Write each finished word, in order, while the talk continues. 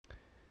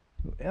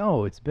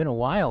Oh, it's been a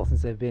while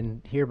since I've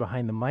been here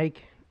behind the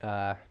mic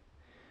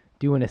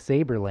doing a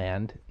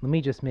Sabreland. Let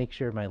me just make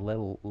sure my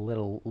little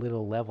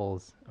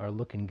levels are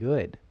looking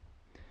good.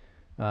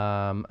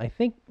 I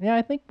think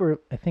we're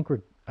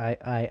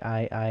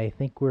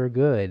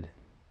good.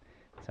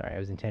 Sorry, I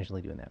was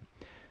intentionally doing that.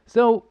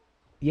 So,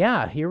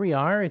 yeah, here we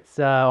are. It's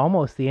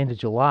almost the end of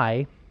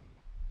July.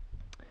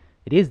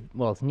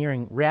 It's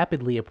nearing,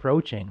 rapidly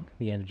approaching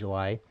the end of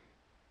July,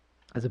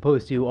 as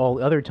opposed to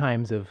all other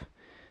times of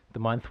the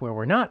month where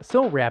we're not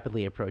so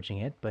rapidly approaching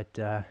it. But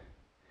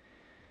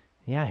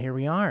yeah, here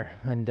we are,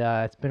 and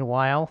it's been a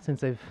while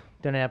since I've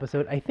done an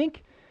episode. I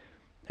think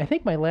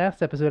my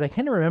last episode, I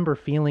kind of remember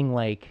feeling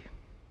like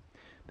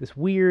this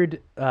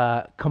weird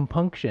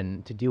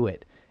compunction to do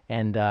it,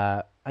 and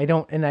I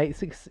don't, and I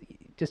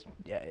just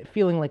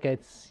feeling like I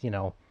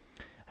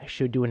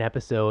should do an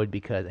episode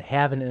because I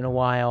haven't in a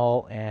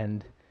while,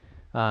 and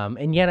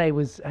yet I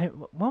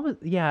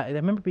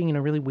remember being in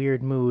a really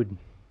weird mood,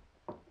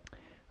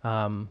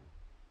 um,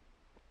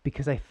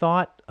 because I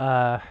thought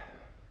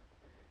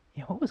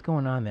yeah, what was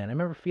going on then? I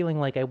remember feeling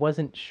like I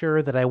wasn't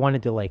sure that I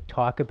wanted to like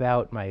talk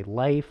about my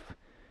life,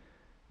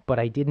 but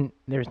I didn't.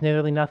 There's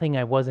really nothing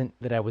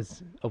that I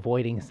was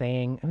avoiding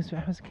saying. It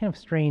was kind of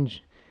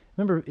strange.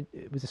 I remember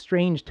it was a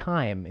strange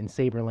time in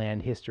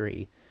Saberland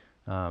history.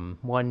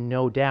 One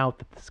no doubt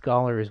that the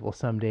scholars will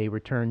someday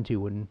return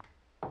to and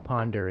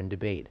ponder and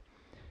debate.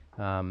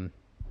 Um,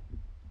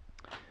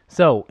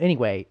 so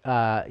anyway,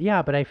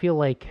 yeah, but I feel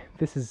like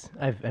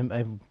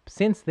I've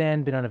since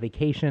then been on a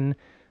vacation.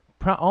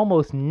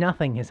 Almost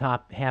nothing has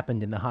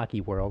happened in the hockey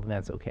world, and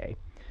that's okay.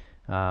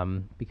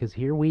 Because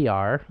here we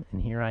are,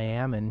 and here I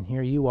am, and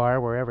here you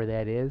are, wherever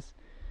that is,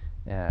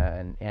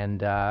 and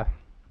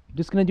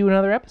just gonna do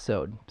another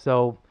episode.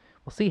 So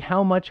we'll see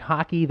how much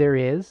hockey there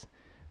is.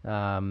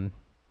 Um,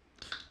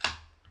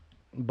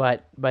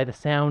 but by the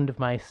sound of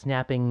my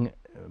snapping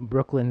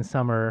Brooklyn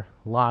summer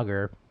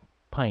lager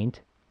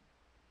pint,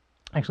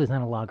 actually it's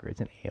not a lager, it's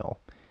an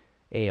ale.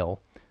 Ale.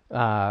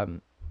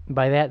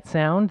 By that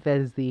sound, that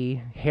is the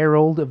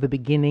herald of the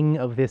beginning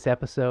of this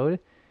episode,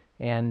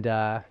 and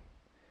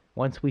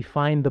once we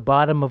find the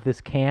bottom of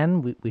this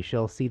can, we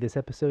shall see this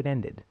episode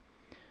ended.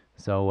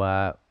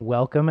 So,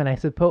 welcome, and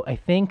I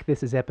think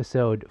this is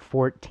episode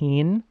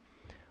 14,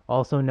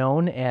 also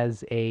known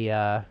as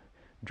a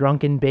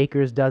drunken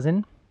baker's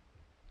dozen.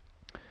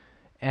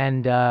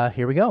 And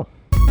here we go.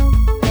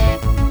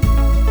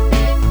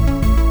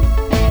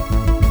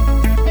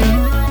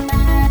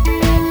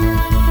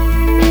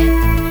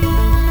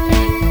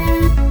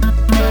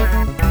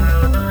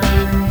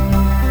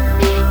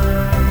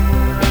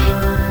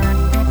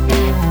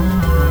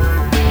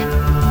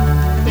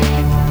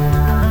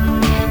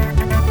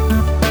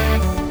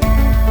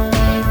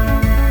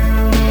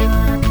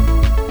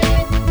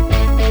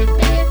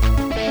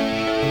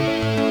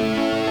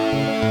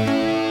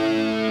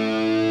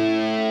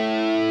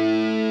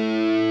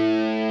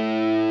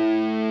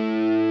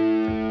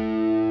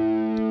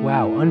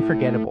 Wow,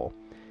 unforgettable.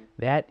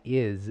 That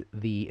is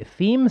the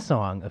theme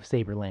song of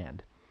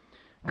Saberland,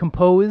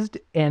 composed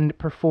and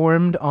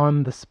performed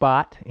on the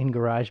spot in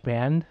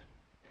GarageBand,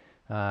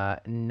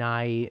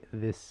 nigh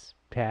this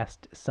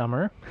past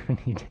summer.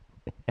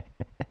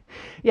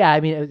 Yeah, I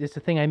mean, it's a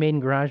thing I made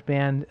in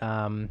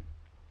GarageBand.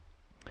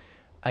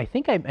 I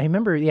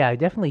remember, yeah, I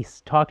definitely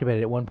talked about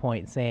it at one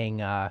point,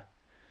 saying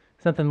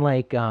something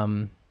like,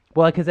 well,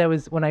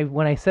 because when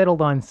I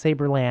settled on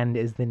Saberland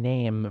as the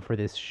name for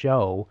this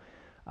show,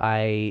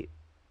 I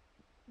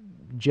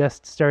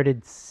just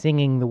started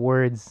singing the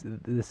words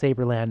the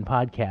Saberland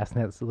podcast,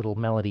 and that's a little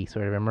melody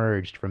sort of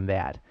emerged from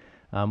that.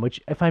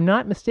 Which, if I'm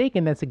not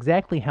mistaken, that's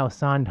exactly how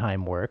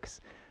Sondheim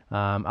works.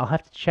 I'll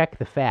have to check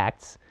the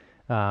facts.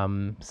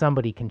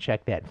 Somebody can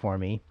check that for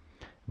me,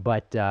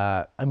 but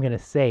I'm gonna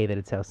say that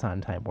it's how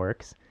Sondheim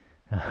works.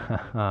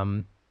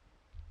 um,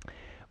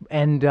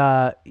 and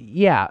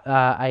yeah,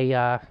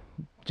 I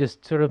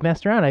just sort of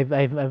messed around.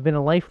 I've been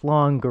a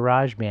lifelong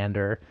garage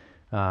bander.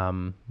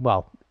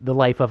 Well, the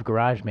life of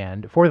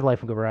GarageBand. For the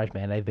life of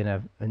GarageBand, I've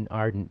been an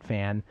ardent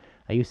fan.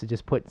 I used to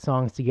just put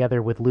songs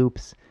together with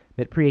loops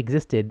that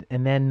pre-existed,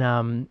 and then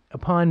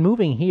upon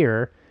moving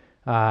here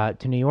to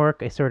New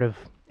York, I sort of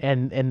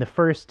and the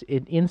first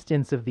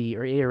instance of the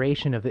or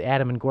iteration of the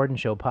Adam and Gordon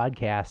Show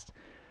podcast,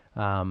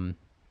 um,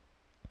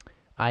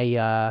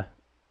 I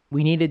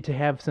we needed to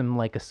have some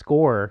like a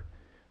score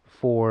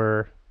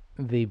for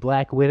the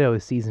Black Widow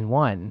season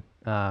one.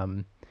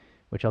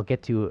 Which I'll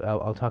get to.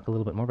 I'll talk a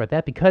little bit more about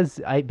that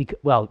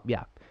well,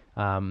 yeah.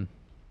 Um,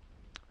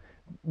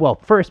 well,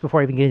 first, before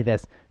I even get into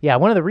this, yeah,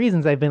 one of the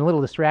reasons I've been a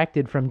little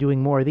distracted from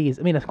doing more of these,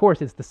 I mean, of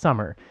course, it's the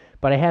summer,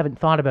 but I haven't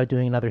thought about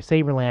doing another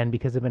Saberland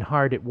because I've been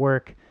hard at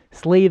work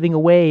slaving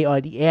away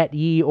at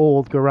ye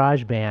old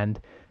garage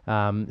band,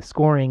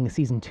 scoring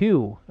season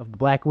 2 of the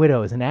Black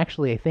Widows, and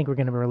actually, I think we're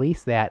going to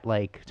release that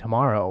like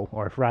tomorrow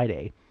or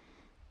Friday,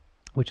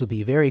 which will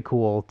be very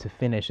cool to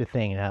finish a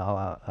thing, and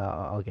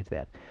I'll get to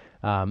that.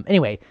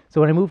 Anyway, so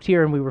when I moved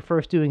here and we were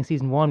first doing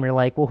season 1, we were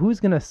like, well, who's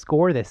gonna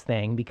score this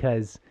thing?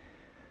 Because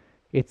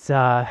it's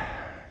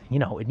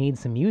it needs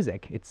some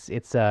music.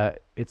 It's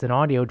an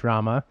audio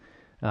drama,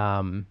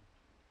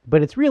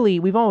 but it's really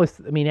we've always.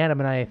 I mean, Adam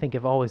and I think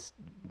have always,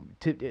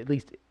 to at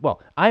least,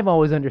 well, I've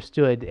always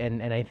understood,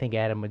 and I think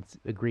Adam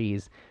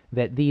agrees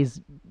that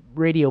these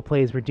radio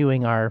plays we're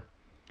doing are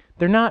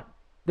they're not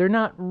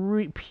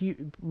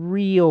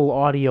real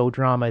audio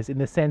dramas in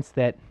the sense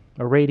that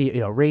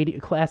a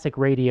classic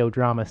radio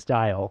drama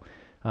style.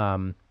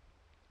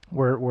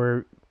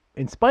 We're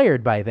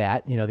inspired by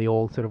that, the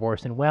old sort of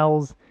Orson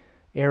Welles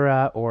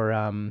era, or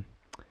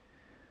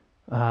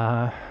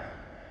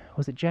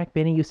was it Jack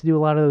Benny used to do a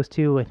lot of those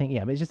too? I think,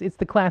 yeah. It's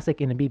the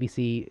classic, and the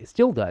BBC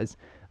still does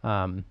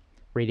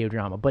radio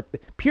drama, but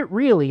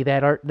really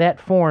that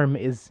form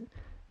is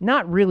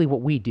not really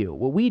what we do.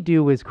 What we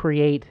do is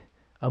create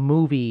a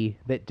movie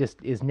that just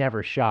is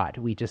never shot.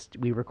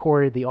 We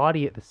record the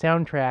audio, the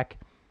soundtrack.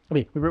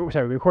 We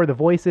record the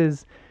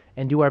voices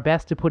and do our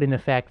best to put in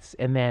effects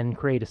and then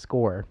create a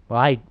score.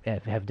 Well, I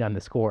have done the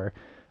score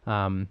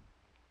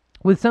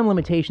with some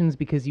limitations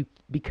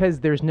because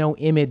there's no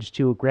image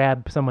to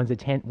grab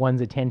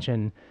one's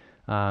attention.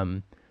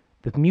 The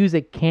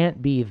music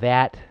can't be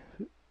that.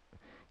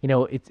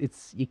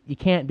 You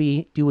can't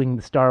be doing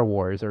the Star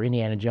Wars or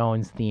Indiana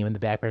Jones theme in the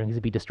background because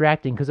it'd be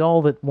distracting, because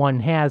all that one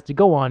has to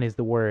go on is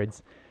the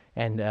words,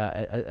 and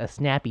a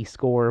snappy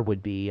score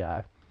would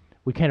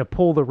kind of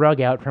pull the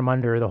rug out from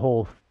under the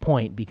whole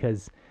point,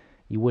 because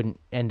you wouldn't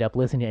end up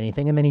listening to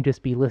anything, and then you'd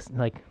just be listening,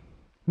 like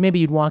maybe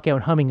you'd walk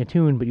out humming a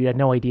tune, but you had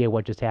no idea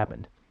what just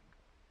happened.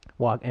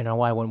 I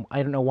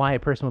don't know why a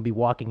person would be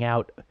walking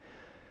out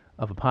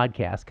of a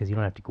podcast, because you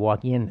don't have to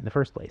walk in the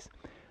first place.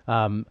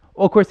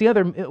 Of course,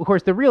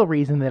 the real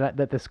reason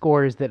that the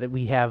scores that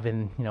we have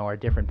in our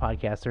different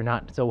podcasts are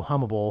not so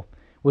hummable,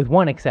 with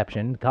one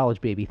exception, College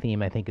Baby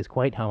theme I think is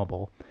quite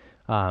hummable.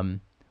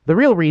 The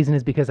real reason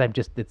is because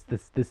it's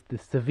the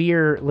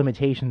severe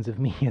limitations of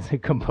me as a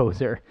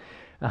composer.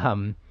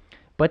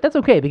 But that's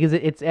okay, because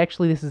it's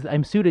actually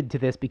I'm suited to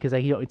this, because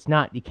it's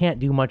not, you can't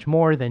do much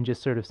more than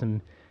just sort of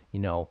some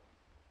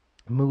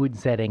mood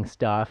setting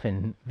stuff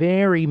and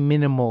very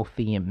minimal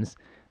themes.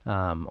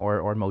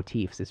 Or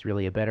motifs is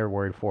really a better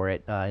word for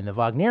it in the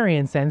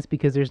Wagnerian sense,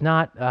 because there's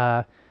not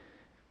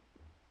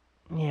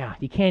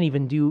you can't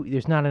even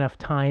there's not enough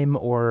time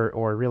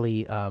or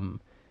really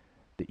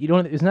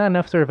there's not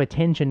enough sort of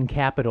attention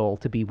capital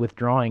to be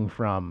withdrawing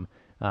from,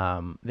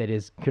 that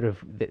is kind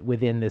of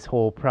within this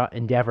whole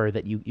endeavor,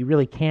 that you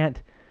really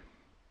can't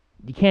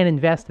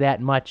invest that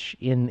much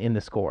in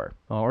the score,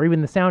 or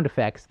even the sound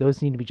effects.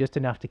 Those need to be just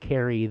enough to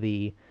carry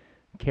the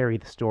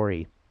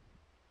story.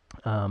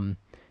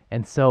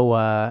 And so,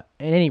 at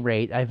any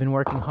rate, I've been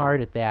working hard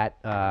at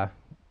that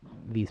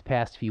these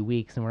past few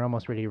weeks, and we're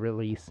almost ready to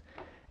release.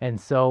 And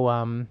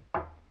so,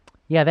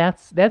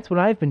 that's what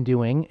I've been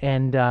doing.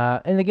 And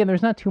again,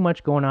 there's not too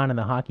much going on in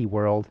the hockey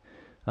world,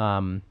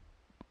 but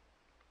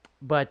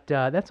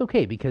that's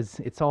okay,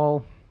 because it's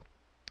all,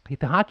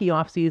 the hockey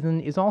off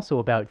season is also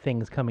about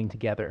things coming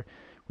together,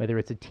 whether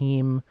it's a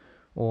team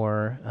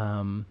or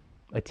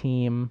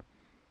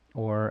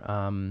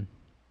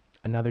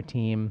another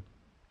team,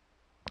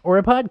 or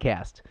a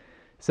podcast.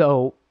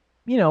 So,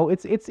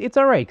 it's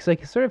all right, because I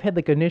sort of had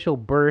like initial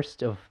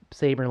burst of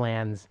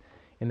Sabrelands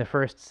in the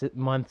first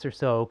months or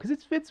so, because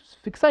it's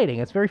exciting.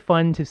 It's very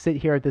fun to sit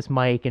here at this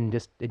mic and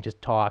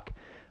just talk.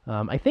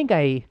 I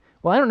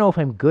don't know if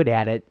I'm good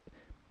at it.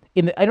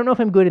 I don't know if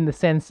I'm good in the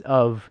sense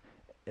of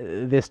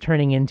this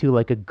turning into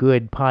like a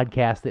good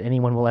podcast that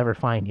anyone will ever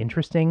find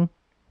interesting.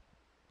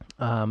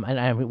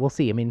 We'll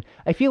see. I mean,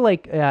 I feel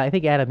like I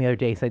think Adam the other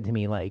day said to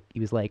me, like, he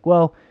was like,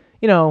 well,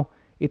 it'll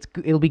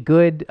be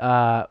good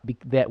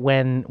that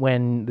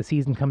when the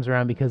season comes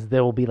around, because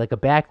there will be like a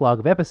backlog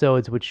of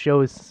episodes which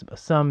shows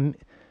some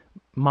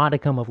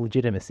modicum of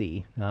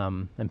legitimacy.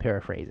 I'm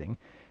paraphrasing,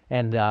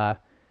 and I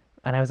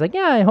was like,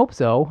 yeah, I hope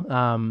so,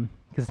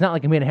 because it's not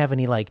like I'm gonna have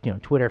any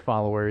Twitter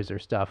followers or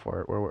stuff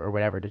or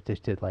whatever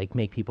to like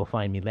make people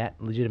find me that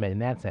legitimate in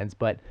that sense,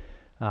 but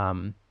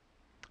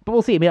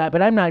we'll see. I mean,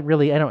 but I'm not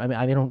really. I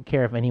don't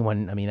care if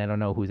anyone. I mean, I don't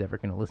know who's ever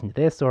going to listen to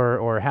this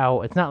or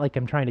how. It's not like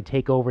I'm trying to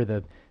take over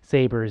the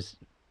Sabres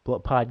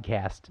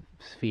podcast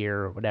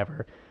sphere or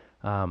whatever.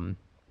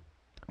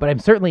 But I'm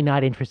certainly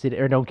not interested,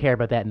 or don't care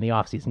about that in the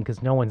off season,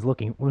 because no one's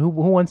looking. Who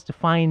wants to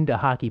find a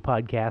hockey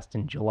podcast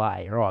in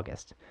July or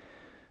August?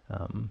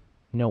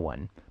 No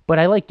one. But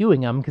I like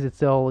doing them because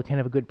it's all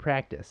kind of a good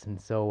practice, and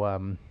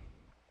so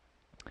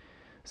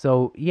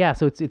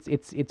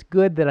it's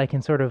good that I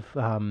can sort of.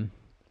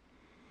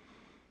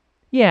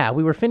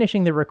 We were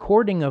finishing the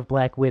recording of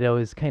Black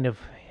Widows kind of,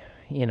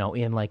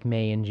 in like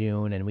May and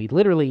June, and we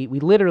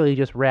literally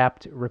just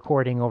wrapped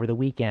recording over the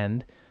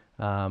weekend.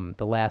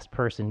 The last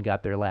person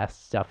got their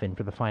last stuff in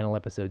for the final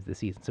episodes of the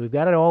season. So we've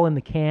got it all in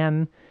the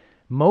can.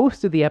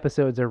 Most of the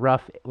episodes are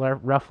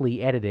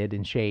roughly edited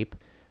in shape.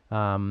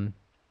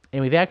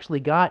 And we've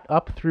actually got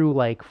up through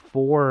like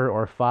 4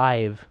 or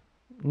 5.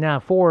 Now,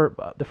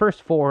 the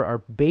first 4 are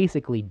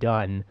basically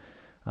done.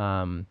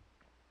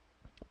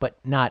 But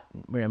not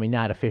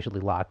officially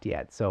locked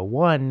yet.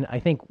 So I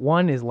think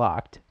one is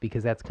locked,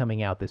 because that's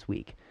coming out this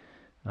week.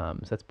 So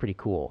that's pretty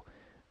cool.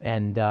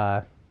 And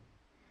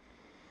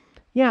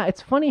yeah,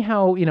 it's funny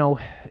how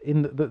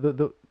in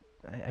the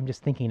I'm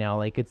just thinking now,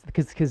 like it's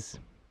because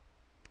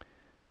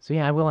so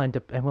yeah, I will have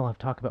to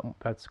talk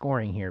about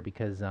scoring here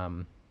because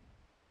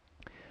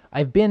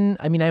I've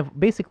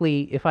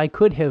basically, if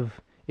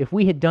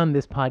we had done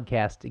this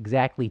podcast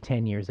exactly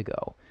 10 years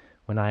ago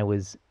when I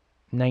was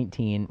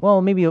 19,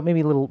 well, maybe a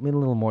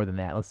little more than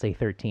that, let's say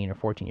 13 or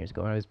 14 years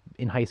ago when I was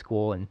in high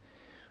school, and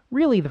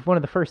really one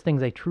of the first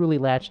things I truly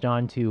latched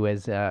onto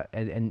as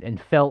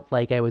and felt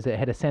like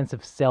had a sense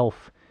of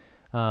self,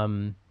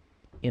 um,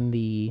 in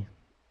the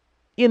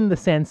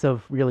sense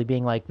of really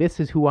being like, this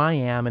is who I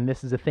am, and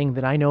this is a thing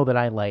that I know that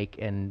I like,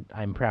 and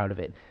I'm proud of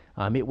it.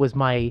 It was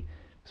my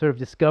sort of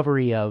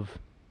discovery of,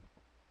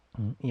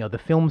 the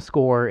film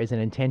score is an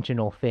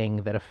intentional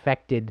thing that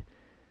affected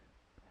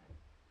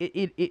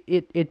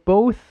it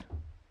both.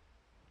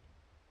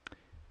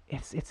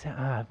 It's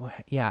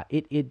yeah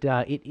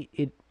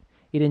it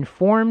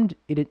informed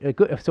a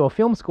good, so a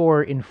film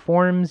score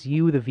informs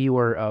you, the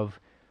viewer, of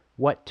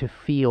what to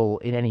feel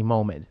in any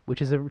moment,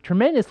 which is a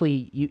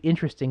tremendously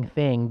interesting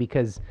thing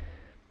because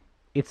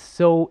it's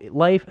so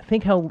life.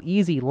 Think how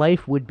easy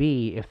life would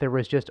be if there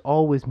was just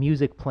always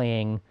music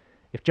playing.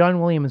 If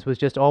John Williams was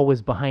just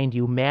always behind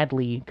you,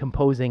 madly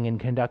composing and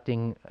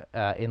conducting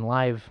in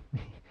live,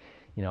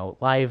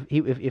 live.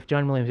 If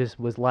John Williams just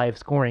was live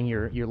scoring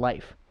your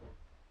life,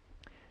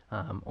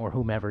 or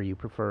whomever you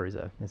prefer as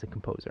a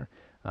composer.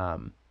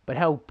 But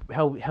how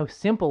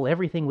simple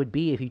everything would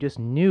be if you just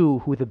knew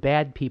who the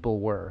bad people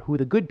were, who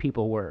the good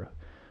people were,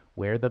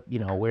 where the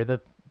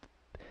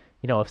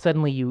if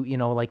suddenly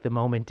like the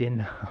moment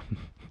in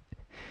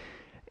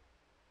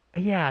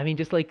yeah, I mean,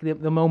 just like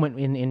the moment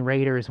in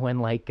Raiders when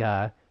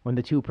when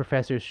the two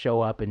professors show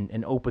up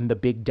and open the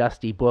big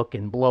dusty book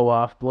and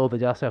blow the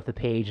dust off the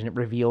page, and it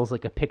reveals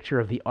like a picture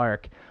of the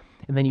Ark,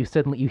 and then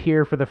you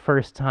hear for the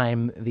first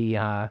time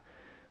the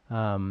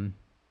um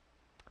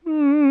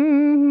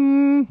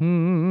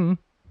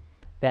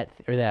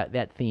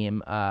that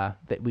theme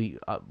that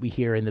we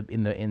hear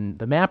in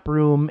the map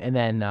room, and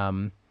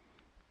then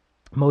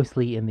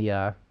mostly in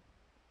the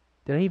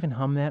did I even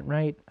hum that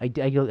right? I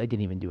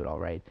didn't even do it all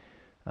right.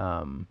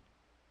 Um,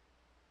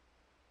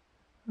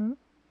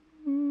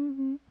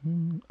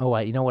 oh,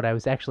 you know what? I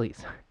was actually,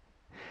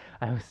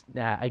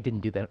 I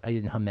didn't do that. I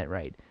didn't hum that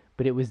right.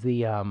 But it was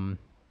the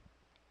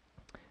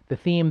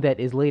theme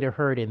that is later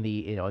heard in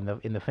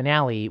the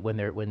finale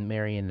when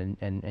Marion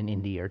and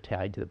Indy are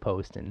tied to the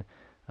post, and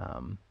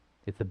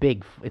it's the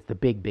big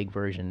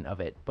version of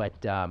it. But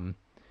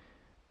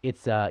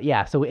it's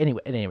yeah. So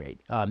anyway, at any rate,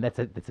 it's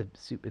a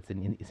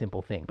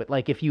simple thing. But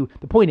like, the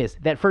point is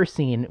that first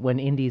scene when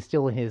Indy's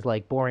still in his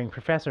like boring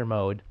professor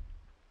mode,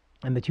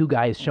 and the two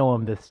guys show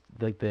him this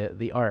like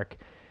the arc,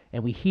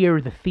 and we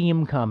hear the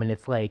theme come, and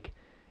it's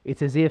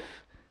as if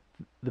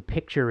the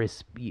picture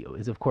is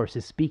of course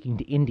is speaking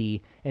to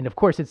Indy, and of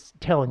course it's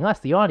telling us,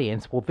 the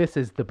audience, well, this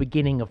is the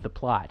beginning of the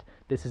plot.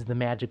 This is the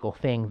magical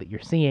thing that you're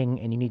seeing,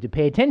 and you need to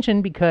pay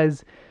attention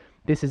because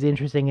this is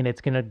interesting, and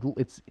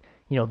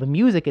the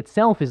music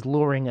itself is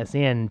luring us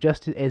in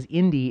just as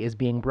Indy is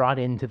being brought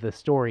into the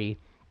story,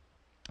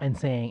 and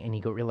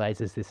he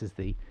realizes this is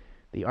the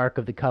Ark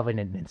of the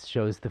Covenant, and it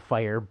shows the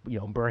fire,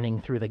 burning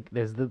through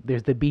there's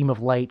the beam of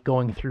light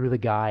going through the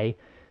guy,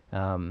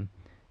 and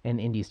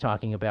Indy's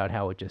talking about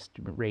how it just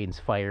rains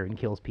fire and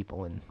kills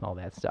people and all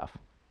that stuff.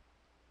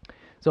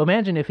 So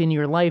imagine if in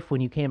your life,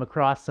 when you came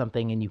across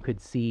something and you could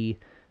see,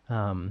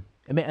 imagine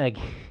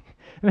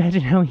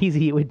how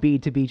easy it would be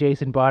to be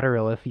Jason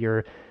Botterill if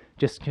you're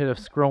just kind of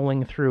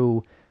scrolling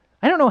through.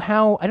 I don't know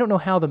how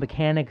the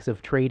mechanics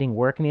of trading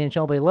work in the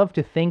NHL, but I love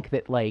to think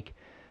that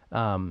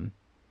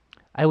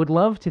I would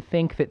love to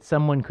think that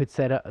someone could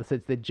set up, so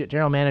the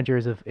general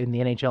managers in the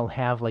NHL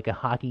have like a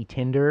hockey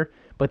Tinder,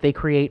 but they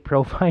create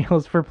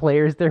profiles for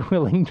players they're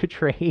willing to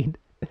trade.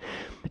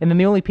 And then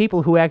the only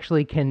people who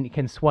actually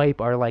can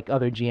swipe are like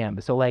other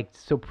GMs.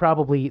 So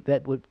probably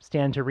that would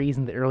stand to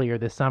reason that earlier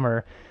this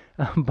summer,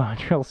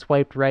 Bontrell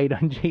swiped right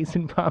on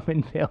Jason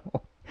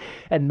Pominville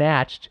and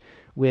matched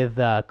with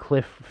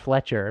Cliff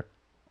Fletcher,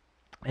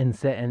 and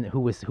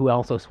who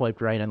also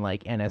swiped right on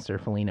like Ennis or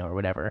Foligno or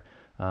whatever.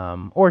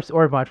 Or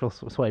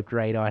Bontrell swiped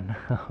right on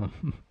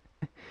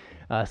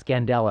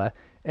Scandella,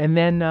 and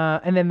then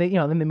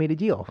they made a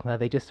deal.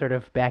 They just sort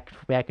of back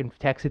and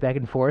texted back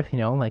and forth,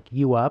 like,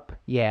 you up,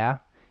 yeah,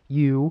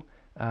 you,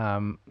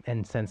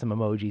 and send some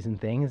emojis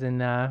and things,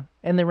 and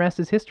the rest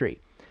is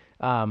history.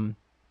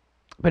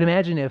 But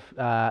imagine if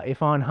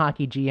on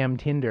Hockey GM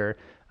Tinder,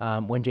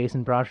 when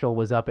Jason Brochel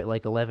was up at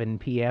like 11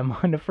 p.m.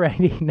 on a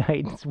Friday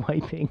night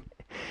swiping,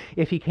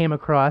 if he came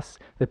across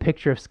the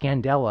picture of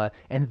Scandella,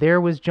 and there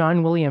was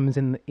John Williams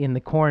in the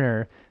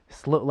corner,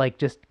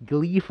 just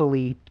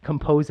gleefully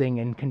composing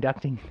and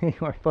conducting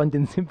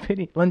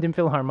London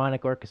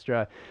Philharmonic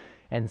Orchestra,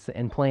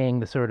 and playing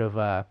the sort of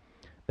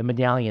the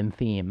medallion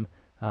theme,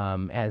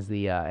 as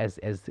the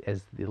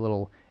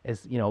little,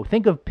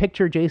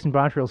 picture Jason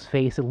Botterill's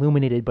face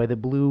illuminated by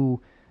the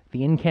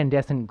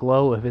incandescent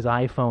glow of his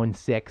iPhone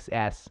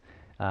 6s,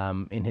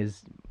 in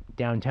his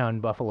downtown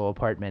Buffalo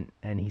apartment,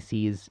 and he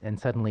sees, and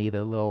suddenly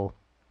the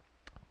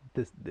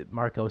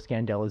Marco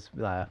Scandella's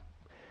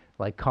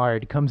like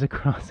card comes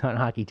across on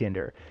Hockey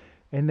Tinder.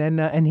 And then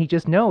and he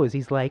just knows.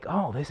 He's like,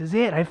 "Oh, this is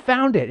it. I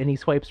found it." And he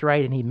swipes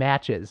right and he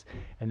matches,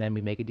 and then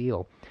we make a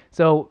deal.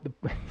 So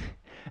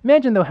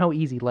imagine though how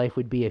easy life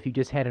would be if you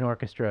just had an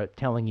orchestra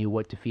telling you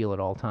what to feel at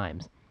all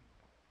times.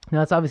 Now,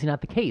 that's obviously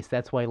not the case.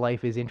 That's why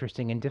life is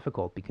interesting and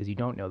difficult, because you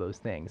don't know those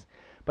things.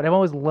 But I've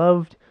always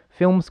loved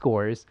film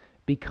scores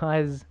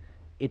because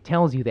it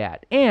tells you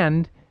that.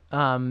 And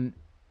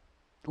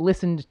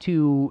listened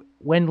to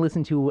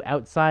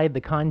outside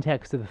the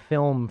context of the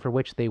film for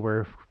which they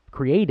were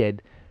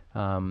created.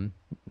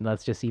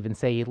 Let's just even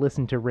say you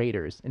listen to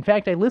Raiders. In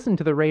fact, I listened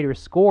to the Raiders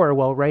score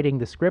while writing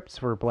the scripts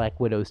for Black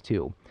Widows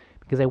 2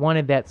 because I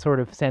wanted that sort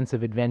of sense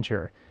of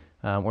adventure.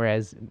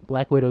 Whereas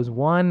Black Widows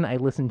 1, I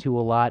listened to a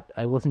lot.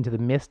 I listened to the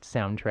Mist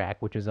soundtrack,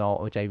 which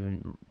I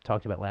even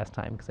talked about last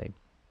time because I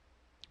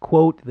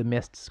quote the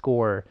Mist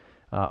score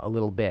a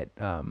little bit.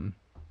 In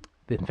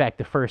fact,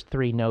 the first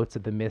three notes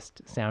of the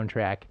Mist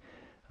soundtrack,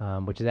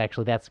 which is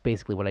actually, that's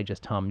basically what I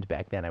just hummed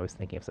back then. I was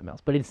thinking of something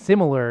else, but it's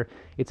similar.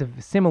 It's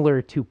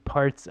similar to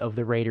parts of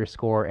the Raider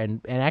score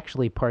and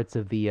actually parts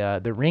of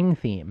the Ring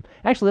theme.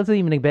 Actually, that's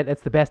even a bit.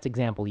 That's the best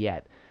example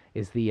yet.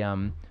 Is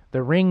the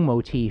Ring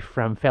motif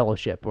from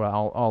Fellowship, or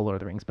all Lord of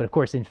the Rings. But of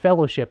course, in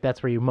Fellowship,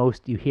 that's where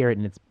you hear it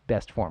in its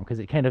best form because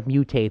it kind of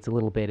mutates a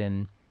little bit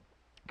and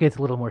gets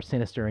a little more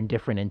sinister and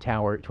different in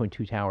Between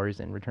Two Towers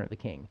and Return of the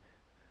King.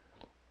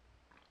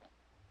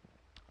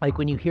 Like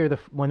when you hear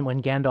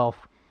when Gandalf.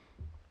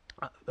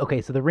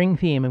 Okay, so the Ring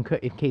theme, in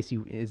case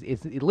you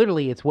is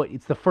literally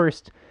it's the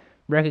first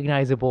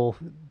recognizable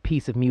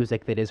piece of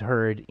music that is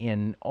heard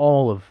in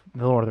all of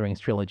the Lord of the Rings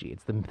trilogy.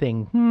 It's the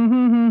thing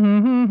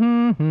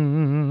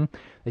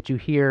that you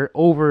hear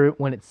over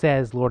when it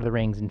says Lord of the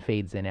Rings and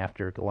fades in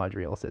after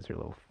Galadriel says her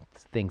little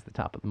things at the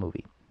top of the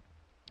movie.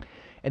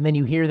 And then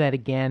you hear that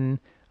again,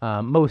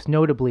 most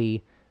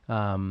notably,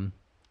 a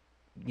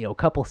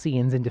couple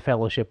scenes into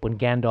Fellowship when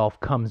Gandalf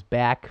comes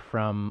back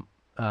from...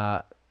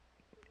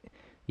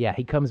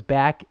 he comes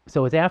back.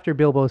 So it's after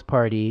Bilbo's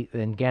party,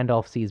 and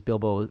Gandalf sees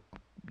Bilbo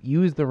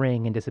use the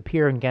ring and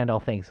disappear, and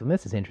Gandalf thinks, well,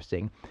 this is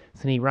interesting.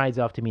 So then he rides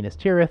off to Minas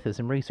Tirith, does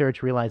some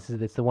research, realizes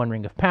that it's the One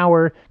Ring of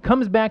Power,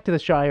 comes back to the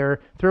Shire,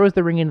 throws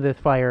the ring into the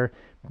fire,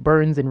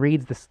 burns and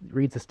reads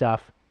the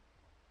stuff,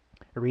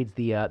 reads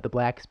the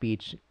black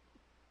speech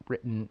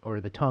written, or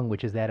the tongue,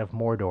 which is that of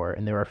Mordor,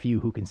 and there are few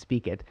who can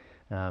speak it.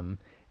 And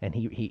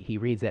he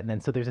reads that, and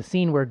then so there's a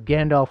scene where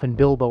Gandalf and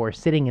Bilbo are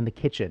sitting in the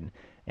kitchen,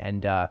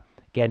 and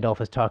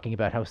Gandalf is talking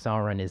about how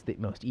Sauron is the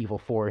most evil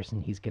force,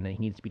 and he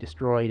needs to be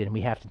destroyed, and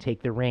we have to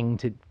take the ring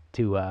to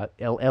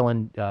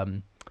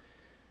Elrond.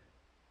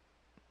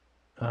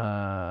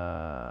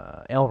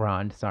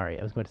 Sorry,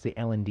 I was going to say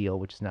Elendil,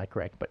 which is not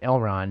correct, but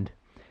Elrond.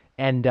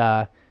 And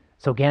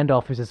so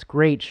Gandalf, there's this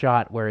great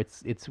shot where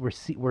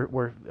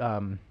we're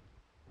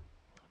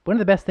one of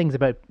the best things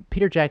about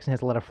Peter Jackson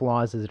has a lot of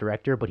flaws as a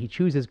director, but he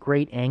chooses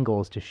great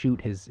angles to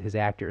shoot his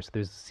actors.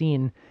 There's a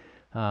scene.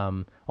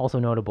 Also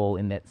notable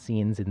in that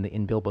scenes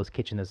in Bilbo's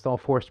kitchen. It's all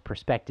forced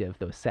perspective,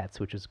 those sets,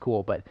 which is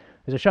cool. But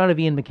there's a shot of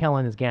Ian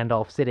McKellen as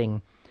Gandalf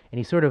sitting, and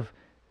he's sort of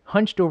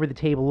hunched over the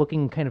table,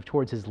 looking kind of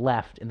towards his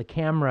left, and the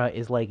camera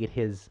is like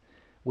it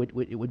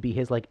would be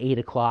his like 8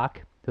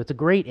 o'clock. So it's a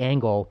great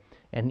angle,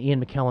 and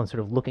Ian McKellen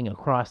sort of looking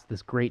across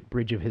this great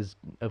bridge of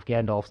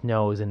Gandalf's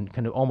nose, and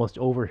kind of almost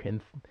over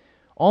him,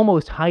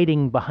 almost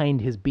hiding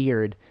behind his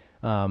beard,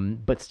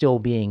 but still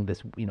being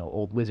this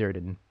old wizard.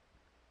 And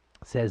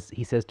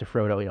he says to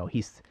Frodo,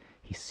 he's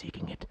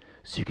seeking it,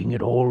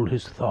 all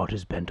his thought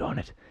is bent on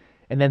it.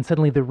 And then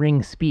suddenly the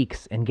ring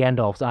speaks, and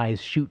Gandalf's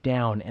eyes shoot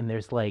down, and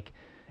there's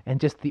and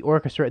just the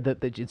orchestra,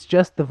 it's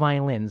just the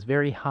violins,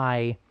 very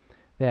high,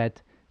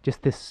 that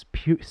just this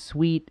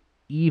sweet,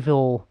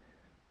 evil,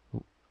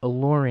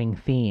 alluring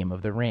theme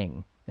of the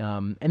ring.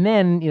 And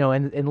then,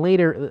 and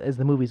later, as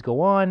the movies go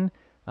on,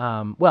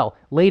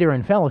 later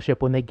in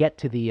Fellowship, when they get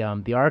to the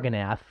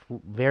Argonath,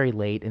 very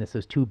late, and it's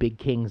those two big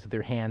kings with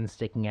their hands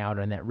sticking out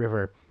on that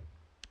river,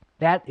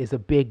 that is a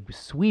big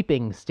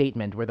sweeping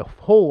statement where the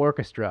whole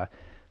orchestra,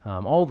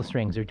 all the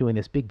strings are doing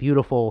this big,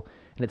 beautiful,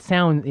 and it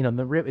sounds,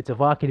 it's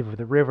evocative of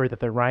the river that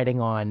they're riding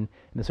on, and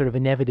the sort of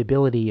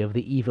inevitability of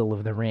the evil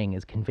of the ring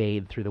is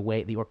conveyed through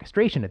the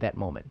orchestration at that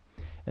moment.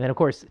 And then, of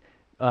course,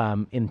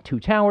 in Two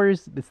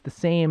Towers, it's the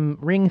same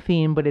ring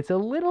theme, but it's a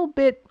little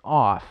bit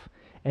off.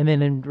 And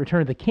then in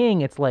Return of the King,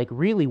 it's like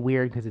really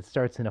weird because it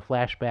starts in a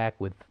flashback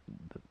with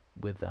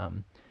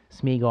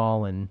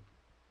Smeagol and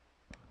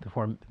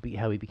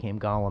how he became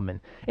Gollum. And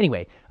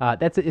anyway,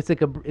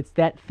 it's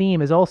that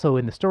theme is also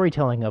in the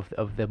storytelling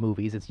of the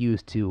movies. It's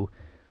used to,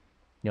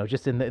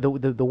 just in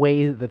the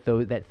way that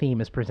that theme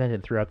is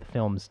presented throughout the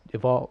films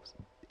evolves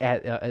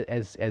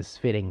as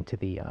fitting to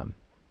the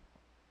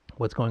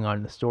what's going on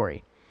in the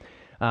story.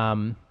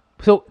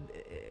 So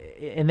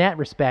in that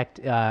respect,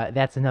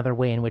 that's another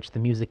way in which the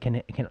music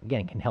can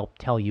help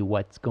tell you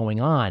what's going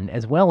on,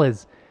 as well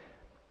as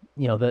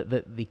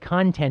the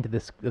content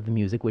of the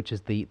music, which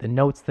is the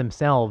notes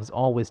themselves,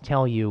 always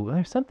tell you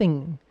there's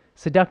something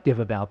seductive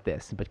about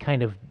this, but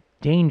kind of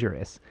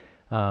dangerous.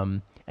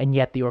 And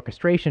yet the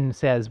orchestration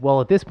says,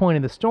 well, at this point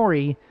in the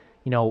story,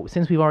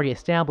 since we've already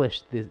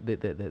established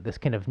this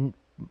kind of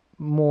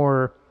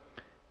more,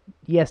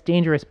 yes,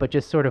 dangerous, but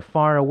just sort of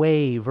far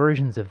away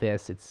versions of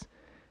this, it's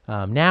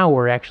now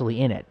we're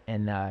actually in it,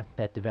 and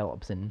that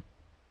develops. And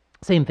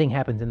same thing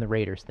happens in the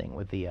Raiders thing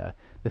with the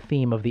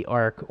theme of the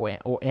arc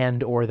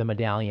or the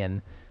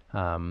medallion.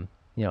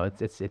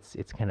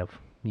 It's kind of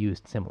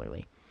used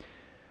similarly.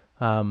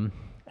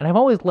 And I've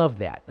always loved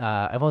that.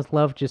 I've always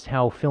loved just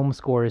how film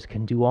scores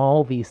can do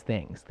all these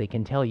things. They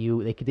can tell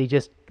you,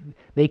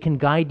 they can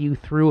guide you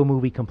through a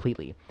movie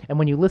completely. And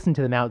when you listen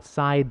to them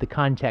outside the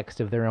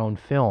context of their own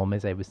film,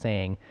 as I was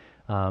saying,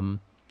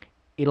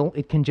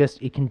 it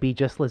can be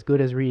just as good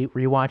as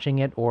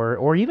rewatching it,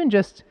 or even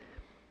just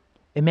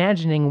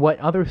imagining what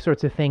other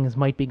sorts of things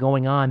might be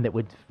going on that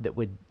would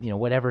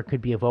whatever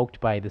could be evoked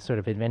by this sort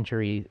of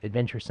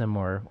adventuresome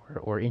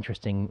or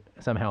interesting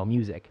somehow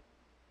music.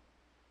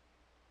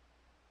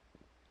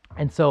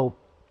 And so,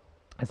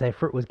 as I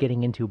was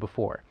getting into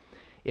before,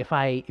 if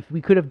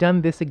we could have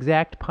done this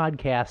exact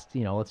podcast,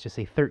 let's just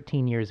say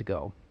 13 years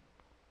ago,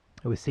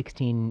 I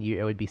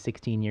would be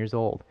 16 years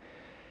old,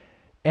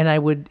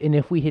 and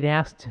if we had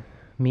asked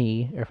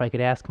me, or if I could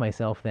ask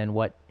myself then,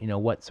 what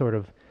sort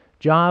of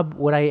job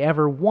would I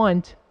ever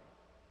want,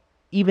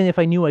 even if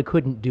I knew I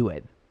couldn't do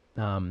it,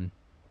 and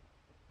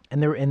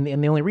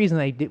the only reason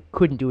I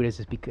couldn't do it is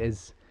just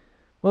because,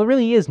 well, there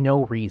really is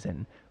no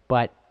reason,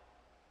 but.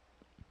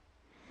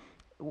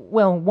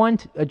 Well,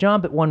 a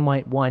job that one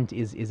might want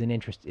is an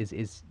interest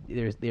there's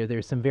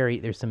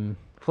some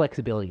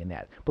flexibility in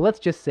that. But let's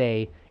just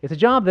say it's a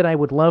job that I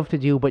would love to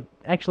do, but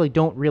actually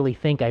don't really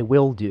think I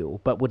will do,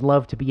 but would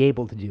love to be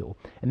able to do,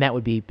 and that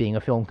would be being a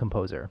film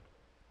composer.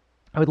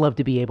 I would love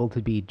to be able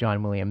to be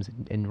John Williams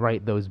and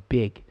write those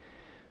big,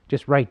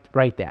 just write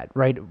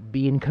that,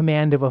 be in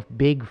command of a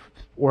big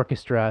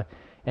orchestra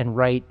and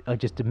write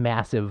just a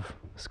massive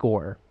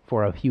score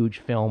for a huge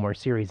film or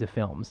series of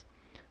films,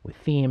 with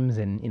themes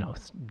and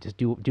just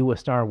do a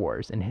Star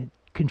Wars and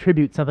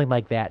contribute something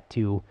like that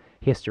to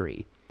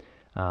history.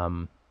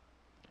 And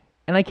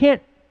I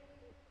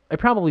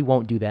probably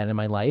won't do that in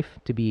my life.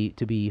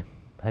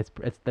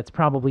 That's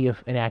probably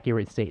an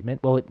accurate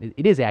statement. Well,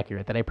 it is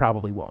accurate that I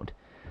probably won't.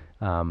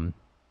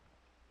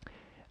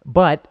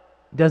 But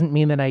doesn't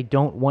mean that I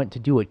don't want to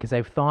do it, because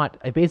I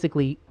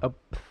basically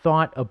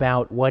thought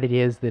about what it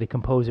is that a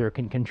composer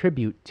can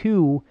contribute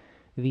to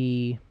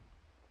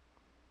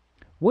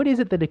what is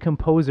it that a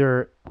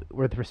composer,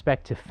 with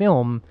respect to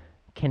film,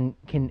 can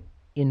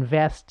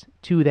invest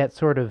to that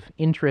sort of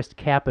interest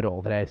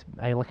capital that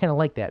I kind of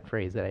like that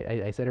phrase that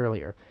I said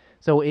earlier.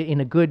 So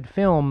in a good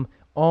film,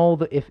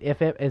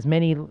 if as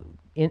many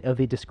of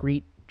the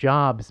discrete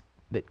jobs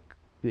that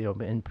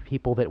and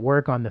people that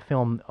work on the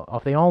film,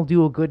 if they all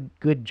do a good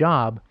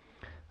job,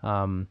 they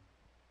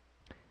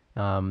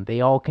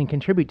all can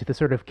contribute to the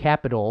sort of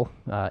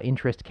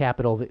interest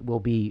capital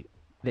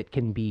that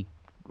can be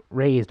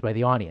raised by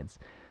the audience.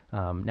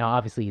 Now,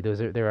 obviously,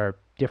 there are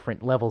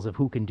different levels of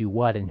who can do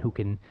what and who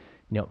can,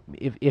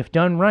 if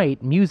done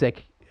right,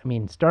 music. I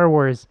mean, Star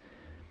Wars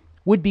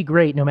would be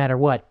great no matter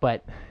what,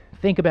 but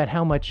think about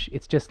how much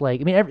it's just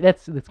like. I mean,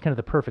 that's kind of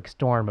the perfect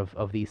storm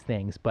of these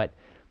things. But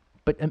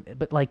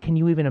like, can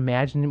you even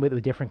imagine with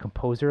a different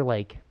composer?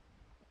 Like,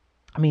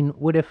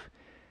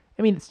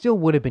 it still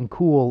would have been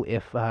cool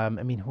if,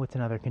 what's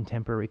another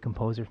contemporary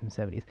composer from the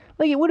 70s?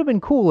 Like, it would have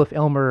been cool if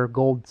Elmer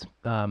Goldsmith,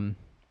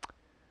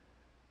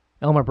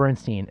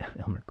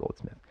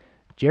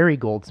 Jerry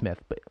Goldsmith,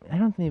 but I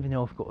don't even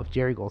know if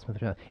Jerry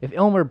Goldsmith, if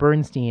Elmer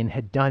Bernstein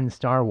had done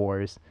Star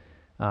Wars,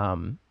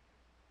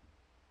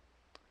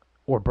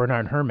 or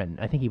Bernard Herrmann.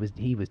 I think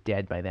he was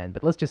dead by then,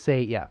 but let's just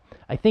say, yeah,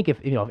 I think if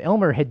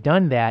Elmer had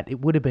done that,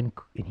 it would have been,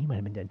 and he might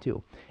have been dead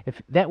too.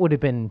 If that would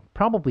have been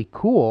probably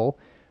cool,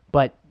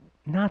 but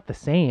not the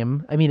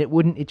same. I mean, it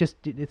wouldn't.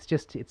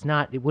 It's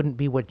not. It wouldn't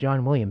be what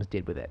John Williams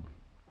did with it.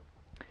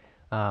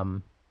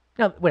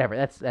 No, whatever.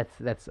 That's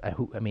I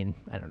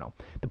don't know.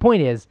 The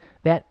point is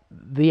that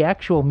the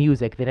actual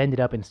music that ended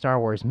up in Star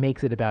Wars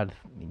makes it about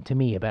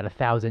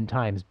 1,000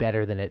 times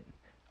better than it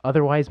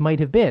otherwise might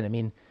have been. I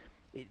mean,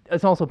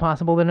 it's also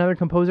possible that another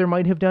composer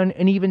might have done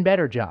an even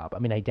better job. I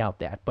mean, I doubt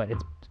that, but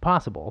it's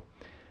possible.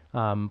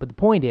 But the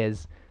point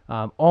is,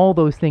 all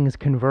those things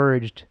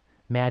converged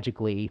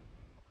magically,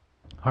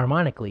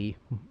 harmonically,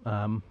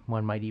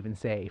 one might even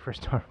say, for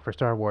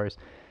Star Wars,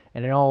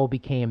 and it all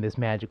became this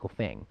magical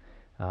thing.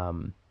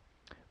 But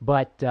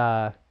what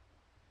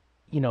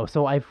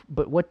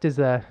does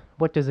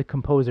a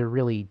composer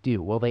really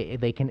do? Well,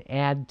 they can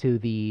add to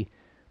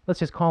let's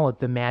just call it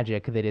the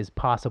magic that is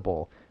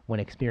possible when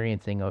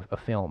experiencing a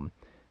film.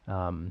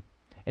 And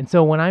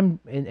so when I've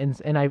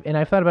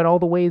thought about all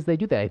the ways they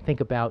do that. I think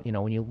about,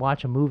 when you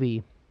watch a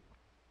movie,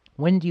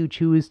 when do you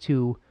choose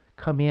to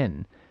come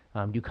in?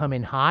 Do you come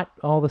in hot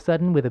all of a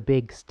sudden with a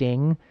big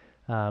sting,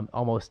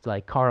 almost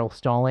like Carl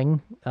Stalling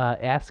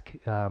esque?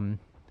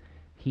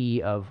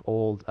 he of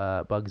old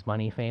Bugs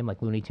Bunny fame,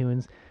 like Looney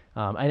Tunes.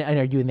 And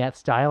are you in that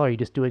style? Or are you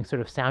just doing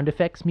sort of sound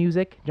effects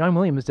music? John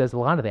Williams does a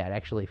lot of that,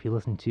 actually. If you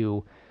listen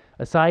to,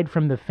 aside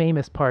from the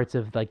famous parts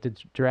of like the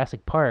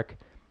Jurassic Park,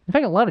 in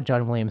fact, a lot of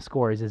John Williams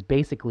scores is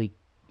basically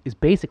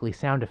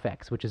sound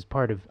effects, which is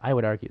part of, I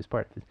would argue, is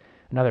part of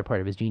another part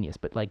of his genius.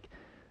 But like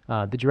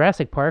the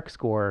Jurassic Park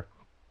score,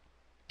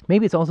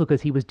 maybe it's also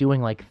because he was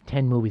doing like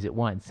 10 movies at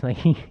once. Like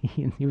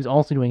he was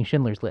also doing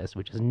Schindler's List,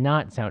 which is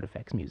not sound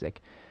effects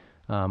music.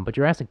 But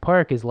Jurassic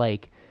Park is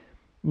like,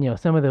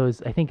 some of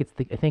those. I think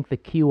the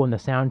cue on the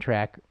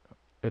soundtrack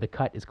or the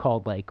cut is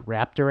called like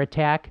Raptor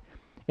Attack,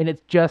 and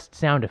it's just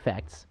sound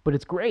effects, but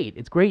it's great.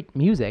 It's great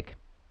music.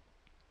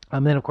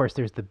 Then of course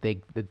there's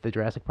the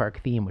Jurassic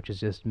Park theme, which is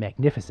just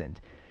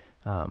magnificent.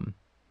 Um,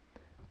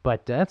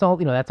 but that's all.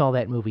 That's all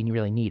that movie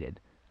really needed.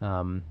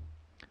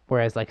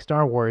 Whereas like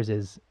Star Wars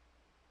is,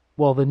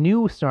 well, the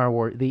new Star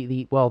Wars,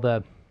 the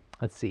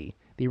let's see,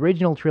 the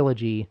original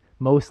trilogy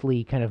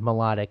mostly kind of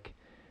melodic,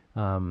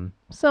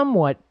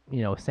 somewhat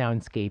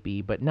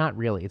soundscapey, but not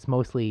really. It's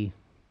mostly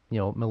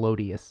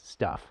melodious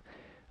stuff.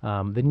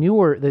 The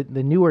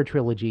newer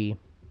trilogy,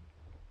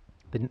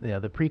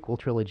 the prequel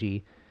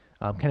trilogy,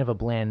 kind of a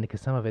blend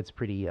because some of it's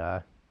pretty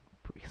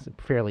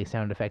fairly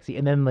sound effectsy,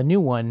 and then the new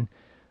one,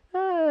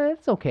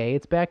 it's okay.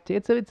 It's back to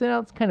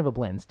it's kind of a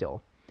blend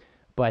still,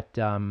 but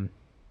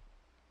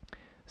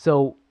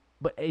so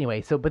but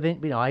anyway, but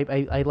then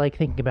I like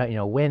thinking about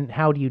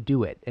how do you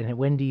do it, and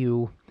when do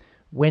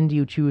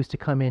you choose to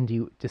come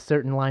into to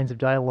certain lines of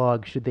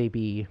dialogue? Should there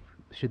be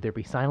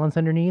silence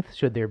underneath?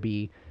 Should there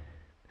be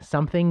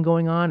something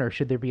going on, or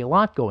should there be a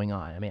lot going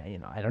on? I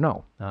mean, I don't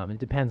know. It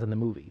depends on the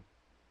movie.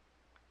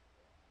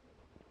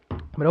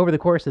 But over the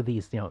course of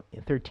these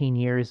 13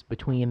 years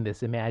between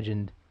this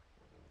imagined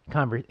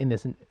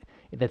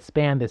that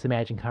spanned this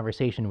imagined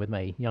conversation with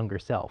my younger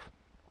self,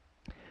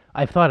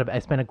 I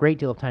spent a great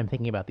deal of time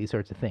thinking about these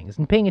sorts of things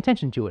and paying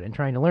attention to it and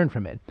trying to learn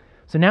from it.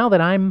 So now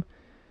that I'm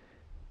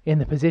in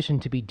the position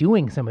to be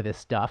doing some of this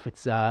stuff,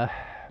 it's in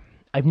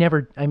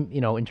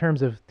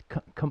terms of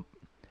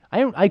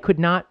I could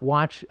not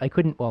watch. I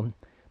couldn't. Well,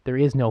 there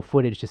is no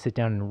footage to sit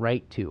down and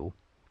write to,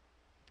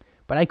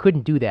 but I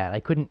couldn't do that.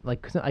 I couldn't,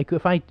 like, 'cause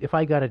if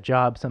I got a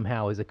job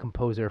somehow as a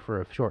composer for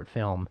a short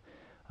film,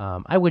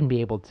 I wouldn't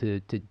be able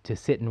to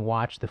sit and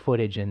watch the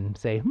footage and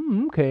say,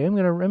 okay, I'm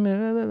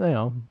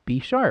gonna B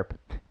sharp,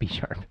 B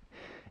sharp,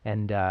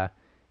 and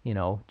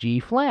G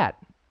flat.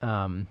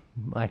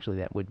 Actually,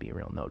 that would be a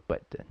real note,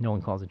 but no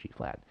one calls it G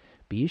flat.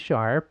 B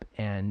sharp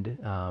and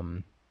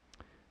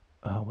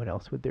what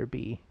else would there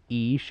be?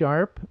 E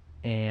sharp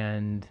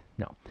and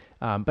no.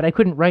 But I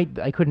couldn't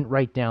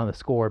write down the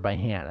score by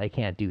hand. I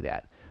can't do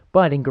that.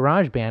 But in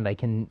GarageBand,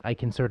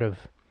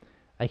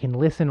 I can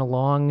listen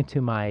along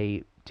to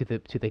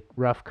the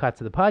rough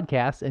cuts of the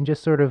podcast and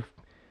just sort of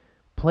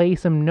play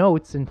some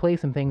notes and play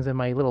some things on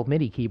my little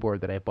MIDI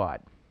keyboard that I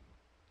bought.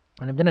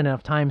 And I've done it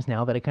enough times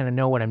now that I kind of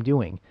know what I'm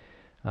doing.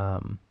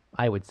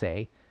 I would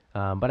say.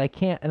 But I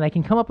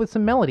can come up with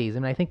some melodies,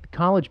 and I think the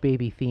College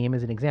Baby theme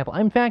is an example.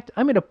 In fact,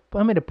 I'm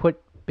gonna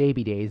put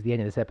Baby Days at the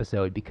end of this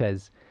episode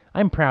because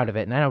I'm proud of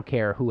it, and I don't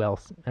care who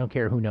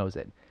knows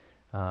it.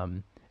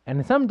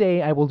 And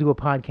someday I will do a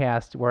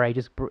podcast where I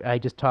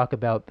just talk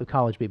about the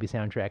College Baby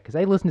soundtrack because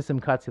I listened to some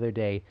cuts the other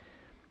day,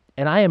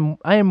 and I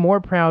am more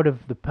proud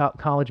of the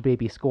College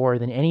Baby score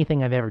than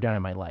anything I've ever done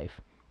in my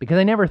life because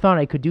I never thought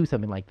I could do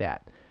something like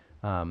that.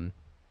 I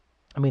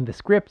mean, the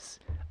scripts.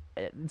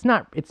 It's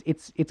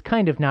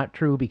kind of not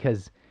true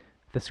because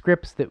the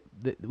scripts that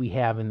we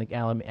have in the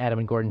Adam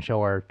and Gordon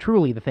show are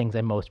truly the things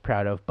I'm most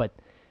proud of. But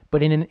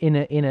in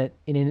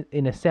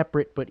a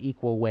separate but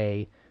equal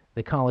way,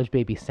 the College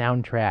Baby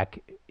soundtrack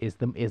is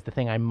the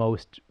thing I'm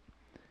most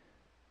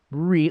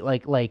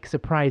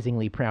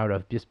surprisingly proud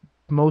of. Just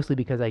mostly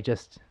because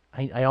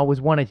I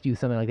always wanted to do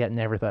something like that and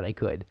never thought I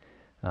could.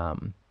 I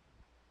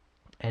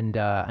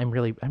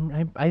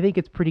think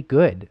it's pretty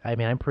good. I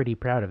mean, I'm pretty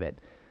proud of it.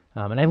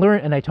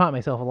 And I taught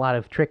myself a lot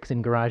of tricks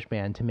in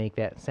GarageBand to make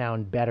that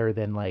sound better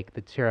than like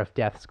the Sheriff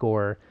Death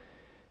score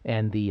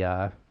and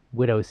the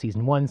Widows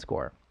Season 1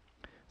 score.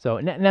 So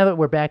now that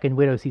we're back in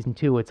Widows Season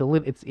 2,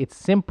 it's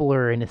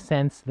simpler in a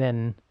sense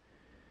than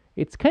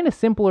it's kind of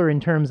simpler in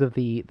terms of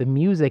the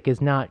music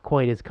is not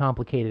quite as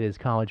complicated as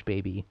College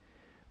Baby,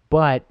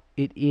 but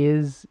it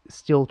is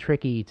still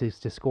tricky to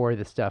score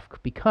this stuff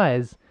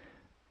because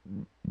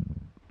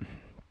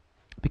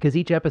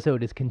each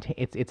episode is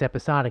it's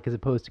episodic as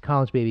opposed to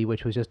College Baby,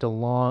 which was just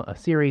a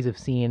series of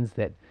scenes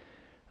that,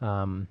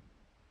 it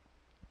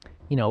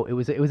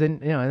was a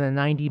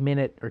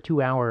 90-minute or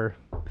 2-hour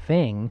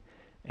thing,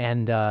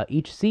 and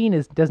each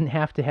scene doesn't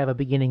have to have a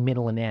beginning,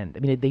 middle, and end. I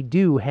mean, they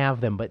do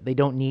have them, but they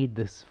don't need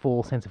this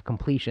full sense of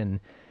completion.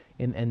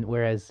 And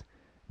whereas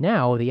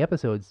now the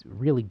episodes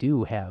really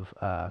do have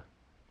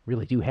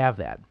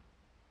that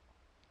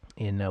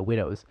in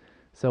Widows.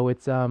 So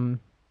it's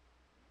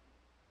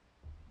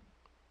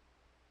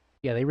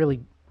Yeah, they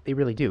really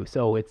do.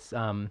 So it's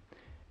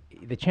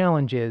the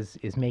challenge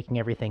is making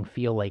everything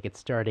feel like it's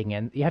starting,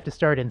 and you have to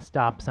start and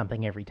stop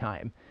something every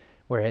time.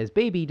 whereas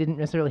Baby didn't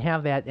necessarily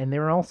have that. And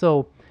there were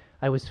also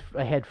I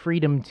had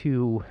freedom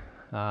to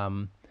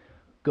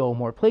go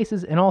more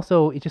places, and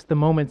also it's just the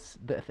moments,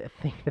 the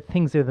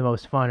things that are the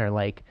most fun are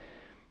like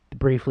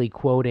briefly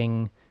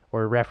quoting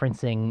or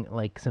referencing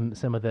like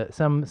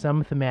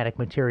some thematic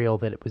material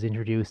that was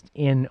introduced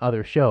in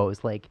other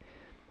shows. Like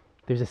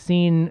there's a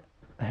scene,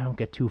 I don't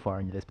get too far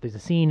into this, but there's a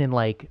scene in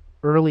like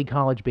early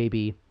College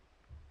Baby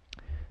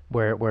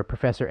where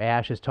Professor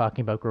Ash is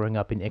talking about growing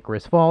up in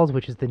Icarus Falls,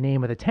 which is the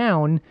name of the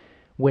town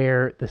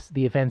where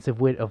the events of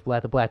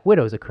the Black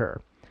Widows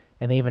occur.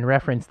 And they even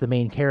reference the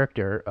main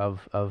character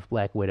of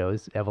Black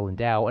Widows, Evelyn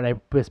Dow, and I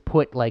just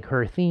put like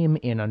her theme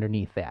in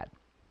underneath that,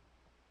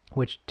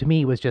 which to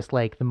me was just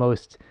like the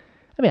most.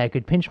 I mean, I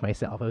could pinch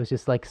myself. It was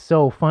just like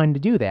so fun to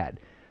do that.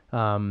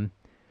 I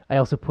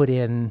also put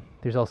in.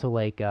 There's also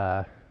like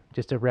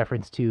just a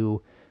reference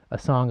to a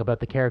song about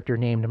the character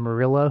named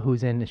Marilla,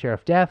 who's in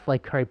Sheriff Death.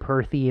 Like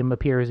her theme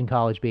appears in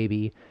College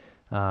Baby.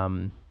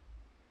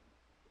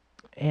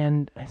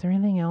 And is there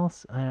anything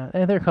else? There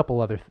are a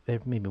couple other,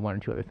 maybe one or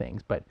two other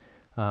things, but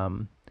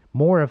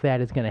more of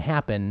that is going to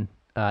happen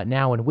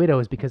now in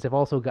Widows, because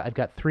I've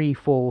got 3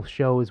 full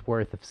shows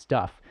worth of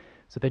stuff.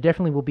 So there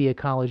definitely will be a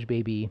College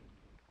Baby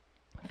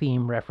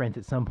theme reference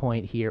at some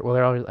point here. Well,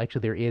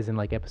 there is in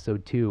like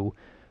episode 2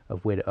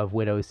 of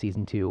Widows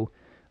season 2,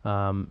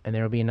 and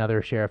there will be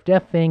another Sheriff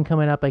Death thing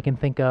coming up I can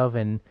think of,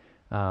 and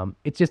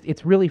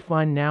it's really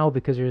fun now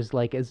because there's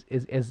like as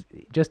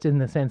just in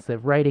the sense that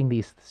writing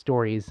these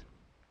stories,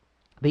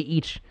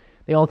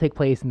 they all take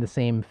place in the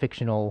same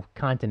fictional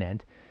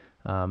continent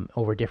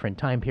over different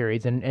time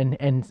periods and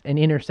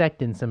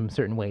intersect in some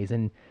certain ways.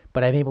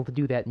 But I'm able to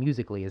do that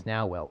musically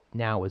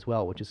now as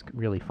well, which is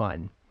really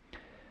fun.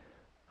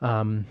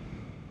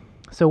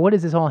 So what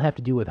does this all have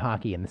to do with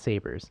hockey and the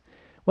Sabres?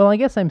 Well, I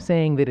guess I'm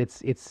saying that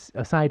it's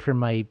aside from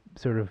my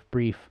sort of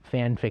brief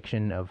fan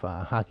fiction of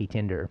Hockey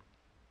Tinder,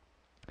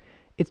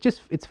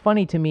 it's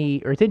funny to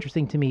me, or it's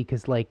interesting to me,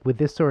 because like with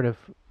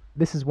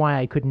this is why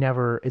I could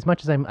never, as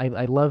much as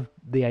I love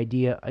the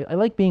idea, I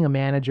like being a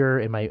manager,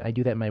 and I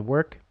do that in my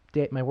work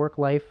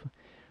life.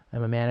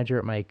 I'm a manager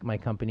at my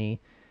company.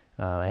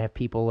 I have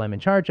people I'm in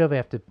charge of. I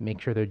have to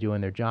make sure they're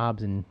doing their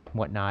jobs and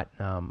whatnot.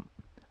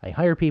 I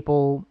hire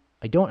people.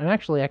 I'm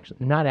actually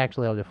not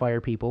actually allowed to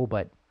fire people,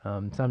 but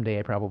someday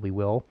I probably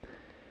will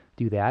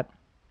do that.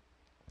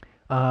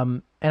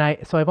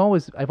 So I've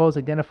always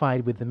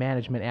identified with the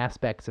management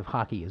aspects of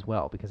hockey as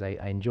well, because I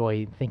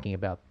enjoy thinking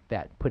about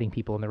that, putting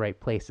people in the right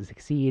place to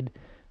succeed,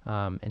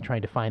 and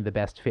trying to find the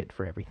best fit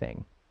for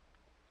everything.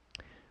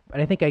 But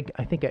I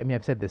mean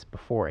I've said this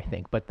before, I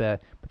think, but the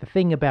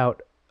thing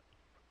about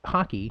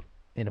hockey,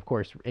 and of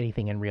course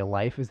anything in real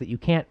life, is that you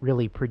can't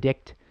really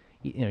predict.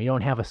 You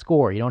don't have a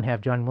score. You don't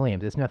have John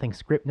Williams. It's nothing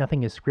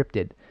is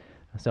scripted,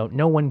 so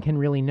no one can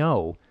really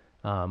know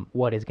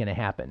what is going to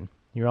happen.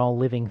 We're all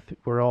living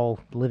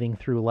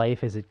through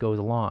life as it goes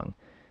along,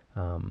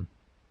 and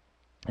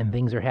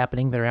things are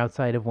happening that are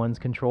outside of one's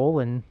control,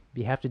 and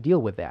you have to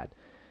deal with that.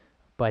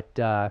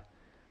 But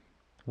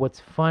what's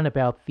fun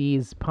about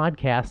these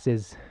podcasts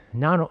is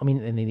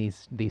and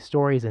these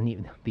stories and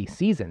even these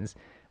seasons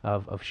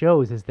of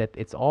shows, is that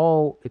it's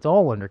all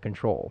under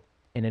control,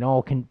 and it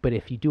all can. But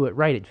if you do it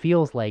right, it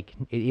feels like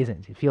it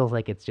isn't. It feels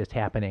like it's just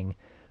happening,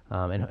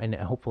 and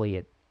hopefully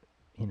it.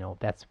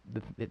 That's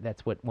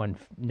what one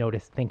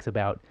thinks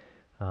about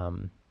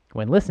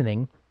when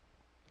listening.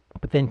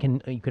 But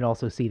then you can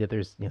also see that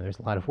there's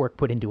a lot of work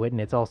put into it, and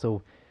it's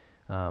also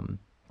kind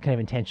of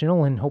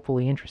intentional and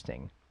hopefully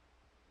interesting.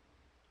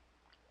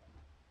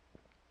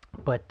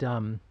 But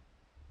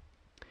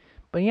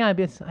yeah, I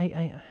guess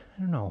I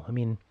don't know. I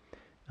mean,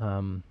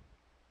 and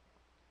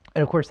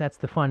of course that's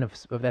the fun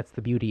that's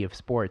the beauty of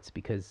sports,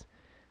 because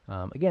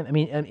again, I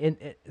mean,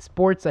 in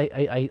sports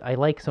I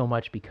like so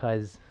much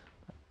because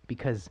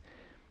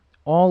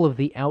all of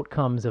the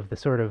outcomes of the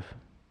sort of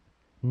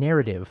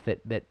narrative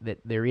that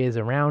there is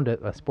around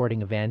a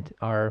sporting event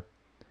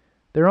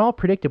they're all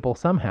predictable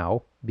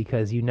somehow,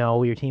 because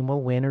your team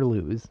will win or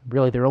lose.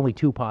 Really, there are only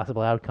 2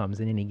 possible outcomes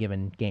in any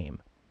given game,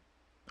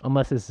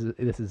 unless this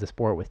is a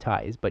sport with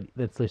ties. But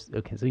that's just,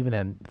 okay. So even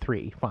then,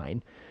 3,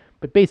 fine.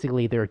 But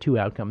basically, there are 2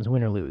 outcomes: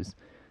 win or lose.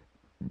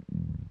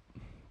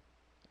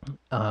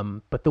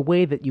 But the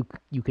way that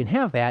you can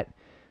have that.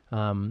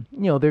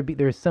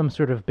 There's some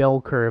sort of bell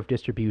curve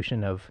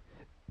distribution of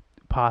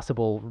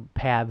possible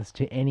paths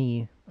to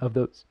any of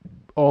those,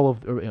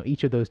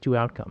 each of those 2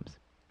 outcomes,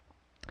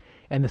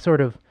 and the sort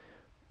of,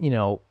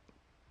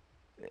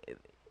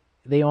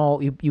 they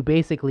all you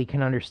basically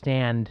can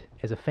understand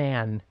as a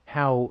fan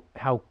how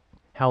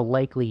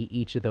likely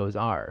each of those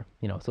are.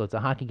 So it's a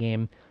hockey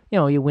game.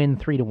 You win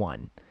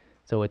 3-1,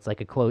 so it's like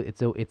let's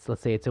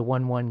say it's a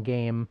 1-1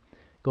 game.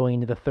 Going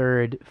into the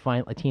third,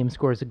 a team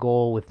scores a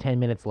goal with 10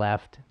 minutes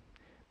left,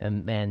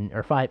 and then,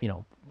 or 5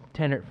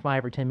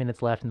 or 10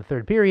 minutes left in the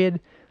third period.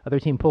 Other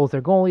team pulls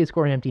their goalie,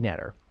 score an empty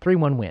netter,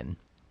 3-1 win.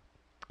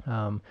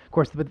 Of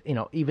course,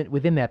 even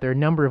within that, there are a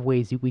number of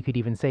ways we could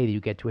even say that you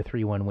get to a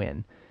 3-1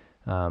 win.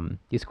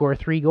 You score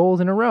 3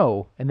 goals in a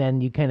row, and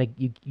then you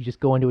just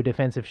go into a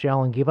defensive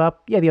shell and give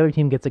up. Yeah, the other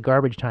team gets a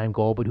garbage time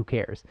goal, but who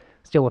cares?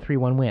 Still a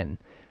 3-1 win.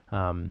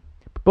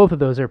 Both of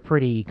those are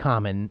pretty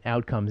common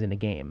outcomes in a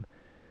game,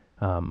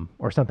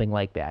 or something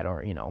like that,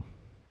 or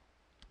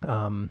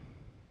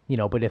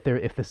But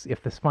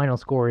if this final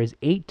score is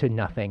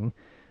 8-0,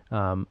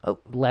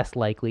 less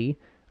likely.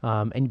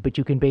 But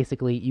you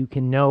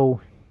can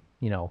know,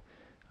 you know,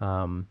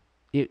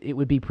 it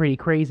would be pretty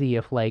crazy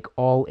if like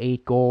all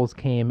 8 goals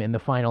came in the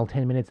final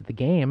 10 minutes of the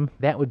game.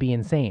 That would be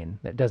insane.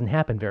 That doesn't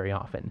happen very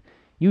often.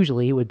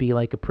 Usually it would be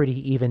like a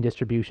pretty even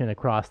distribution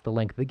across the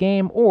length of the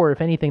game, or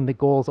if anything, the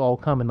goals all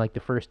come in like the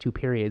first 2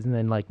 periods, and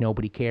then like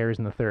nobody cares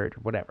in the third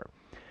or whatever.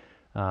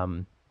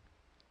 The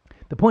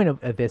point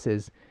of this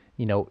is,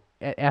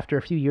 after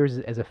a few years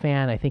as a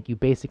fan, I think you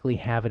basically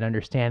have an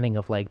understanding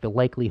of like the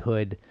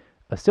likelihood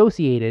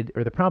associated,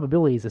 or the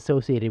probabilities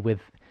associated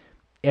with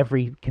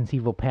every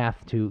conceivable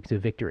path to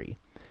victory.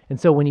 And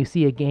so when you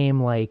see a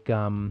game like,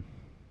 for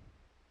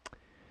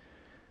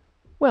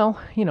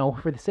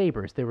the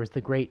Sabres, there was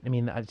the great. I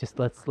mean,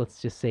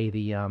 let's just say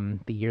the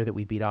year that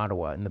we beat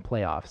Ottawa in the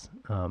playoffs.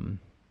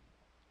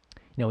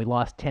 We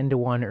lost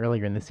 10-1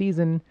 earlier in the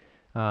season.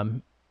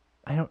 I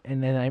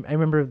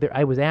remember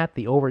I was at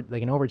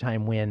an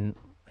overtime win.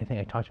 I think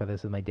I talked about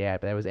this with my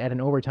dad, but I was at an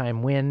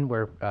overtime win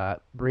where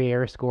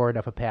Briere scored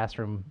off a pass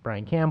from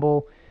Brian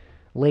Campbell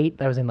late.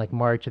 That was in like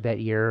March of that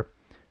year.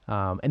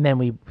 And then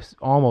we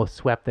almost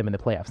swept them in the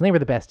playoffs. And they were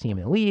the best team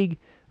in the league.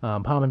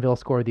 Pominville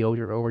scored the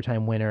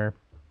overtime winner,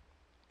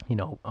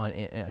 on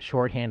a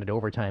shorthanded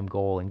overtime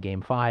goal in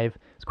Game 5.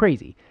 It's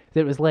crazy.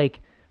 It was like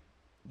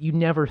you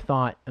never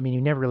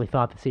really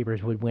thought the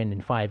Sabres would win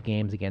in 5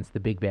 games against the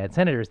big bad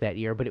Senators that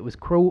year, but it was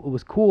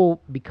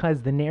cool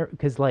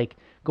because like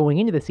going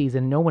into the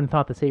season, no one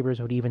thought the Sabres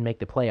would even make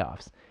the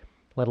playoffs,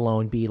 let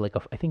alone be like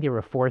I think they were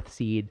a 4th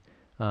seed,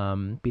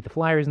 beat the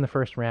Flyers in the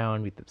first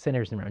round, beat the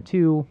Senators in round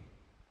 2.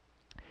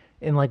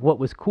 And like what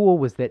was cool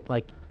was that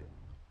like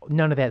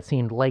none of that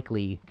seemed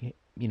likely.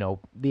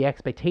 The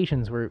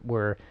expectations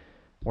were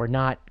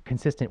not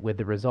consistent with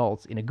the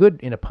results in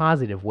a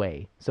positive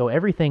way. So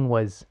everything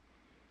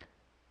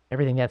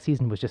that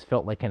season was just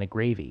felt like kind of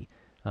gravy.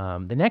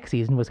 The next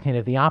season was kind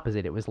of the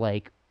opposite. It was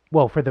like,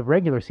 well, for the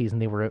regular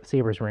season,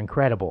 Sabres were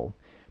incredible,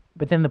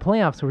 but then the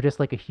playoffs were just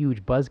like a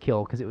huge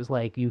buzzkill because it was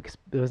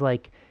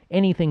like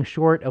anything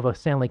short of a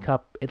Stanley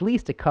Cup, at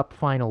least a Cup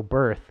final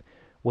berth,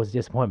 was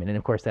disappointment. And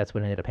of course, that's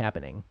what ended up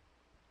happening.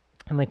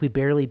 And like we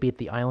barely beat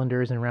the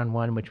Islanders in round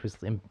 1, which was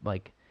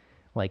like,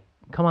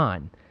 come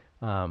on.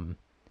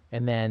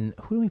 And then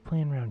who do we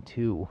play in round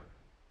 2?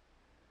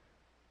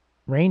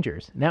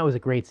 Rangers. And that was a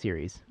great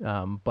series,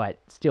 but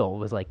still it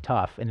was like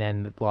tough. And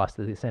then lost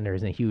to the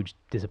Senators in a huge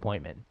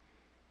disappointment.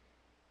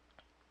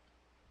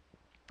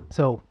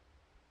 So,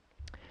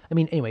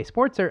 anyway,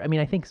 sports are.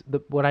 I think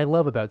what I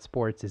love about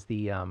sports is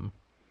there's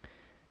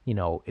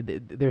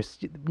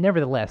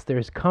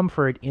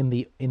comfort in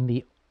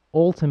the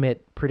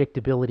ultimate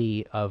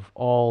predictability of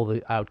all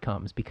the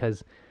outcomes,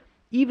 because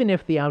even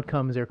if the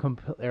outcomes are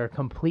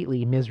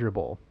completely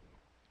miserable,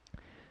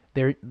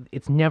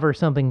 it's never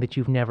something that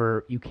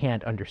you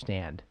can't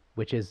understand,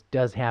 which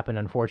does happen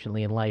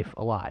unfortunately in life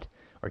a lot,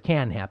 or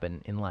can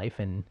happen in life.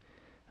 And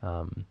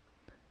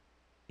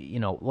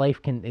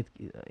life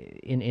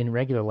in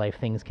regular life,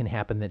 things can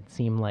happen that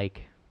seem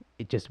like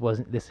it just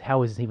wasn't this.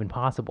 How is this even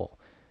possible?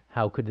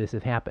 How could this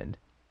have happened?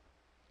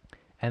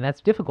 And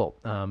that's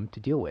difficult to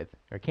deal with,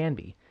 or can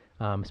be.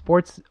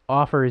 Sports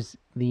offers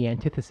the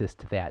antithesis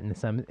to that in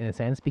a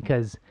sense,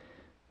 because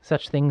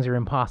such things are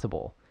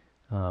impossible.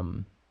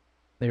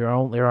 There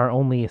are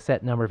only a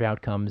set number of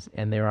outcomes,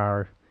 and there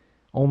are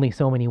only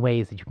so many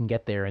ways that you can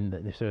get there in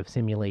the sort of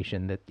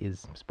simulation that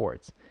is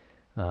sports.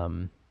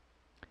 So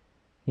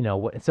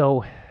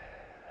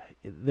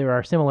there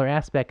are similar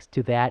aspects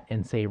to that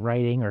and, say,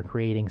 writing or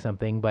creating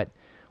something, but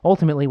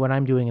ultimately what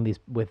I'm doing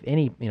with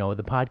any,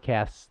 the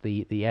podcasts,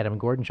 the Adam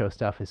Gordon Show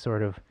stuff is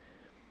sort of,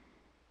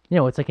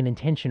 it's like an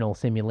intentional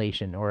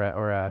simulation,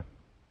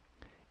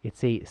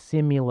 it's a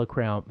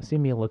simulacrum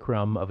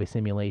of a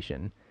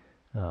simulation.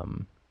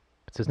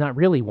 So it's not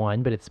really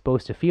one, but it's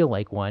supposed to feel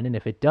like one, and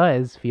if it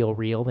does feel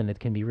real, then it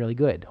can be really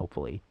good,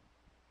 hopefully.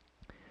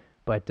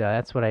 But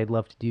that's what I'd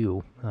love to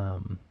do,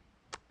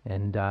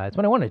 and it's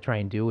what I want to try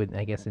and do, with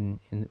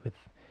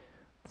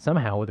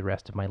somehow with the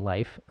rest of my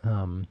life.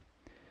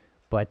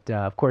 But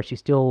of course,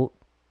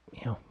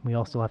 we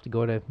all still have to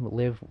go to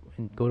live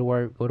and go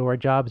to our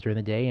jobs during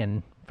the day.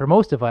 And for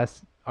most of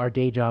us, our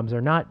day jobs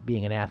are not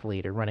being an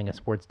athlete or running a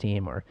sports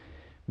team or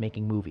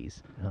making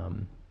movies.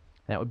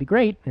 That would be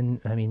great, and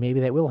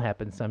maybe that will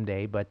happen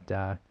someday, but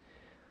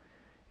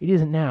it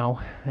isn't now,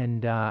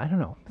 and I don't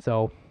know.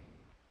 So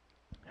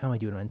how am I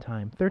doing on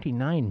time?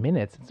 39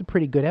 minutes. It's a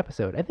pretty good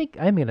episode. I think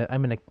I'm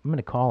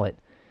gonna call it.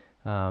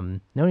 No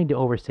need to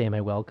overstay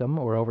my welcome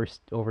or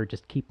over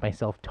just keep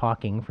myself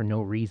talking for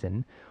no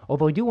reason.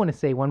 Although I do want to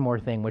say one more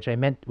thing, which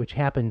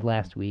happened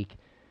last week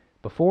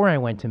before I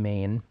went to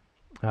Maine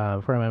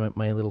for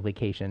my little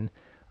vacation.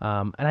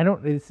 And I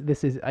don't.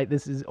 This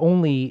is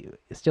only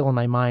still in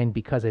my mind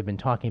because I've been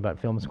talking about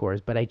film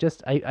scores. But I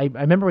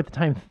remember at the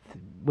time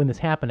when this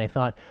happened, I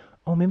thought,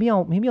 oh, maybe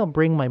I'll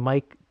bring my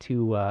mic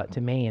to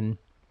Maine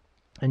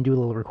and do a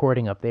little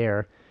recording up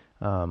there.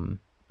 I'm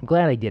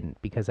glad I didn't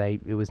because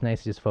it was nice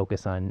to just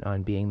focus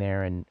on being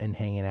there and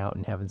hanging out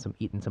and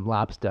eating some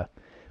lobster,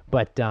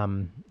 but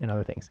and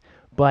other things.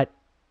 But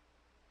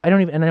I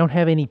don't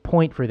have any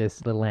point for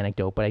this little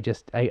anecdote. But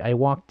I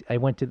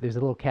went to there's a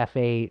little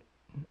cafe.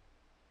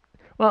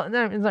 Well,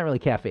 no, it's not really a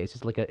cafe. It's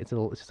just like it's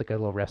just like a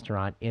little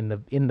restaurant in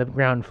the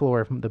ground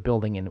floor of the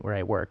building where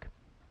I work.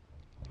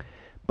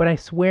 But I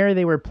swear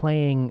they were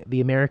playing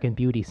the American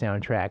Beauty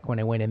soundtrack when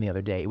I went in the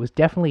other day. It was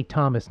definitely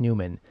Thomas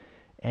Newman.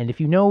 And if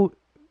you're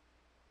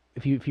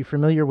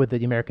familiar with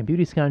the American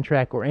Beauty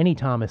soundtrack or any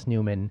Thomas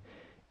Newman,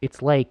 it's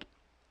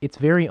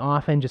very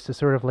often just a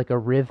sort of like a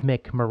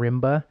rhythmic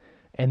marimba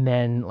and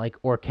then like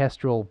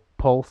orchestral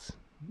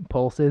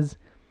pulses,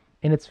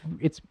 and it's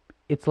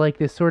like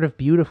this sort of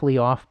beautifully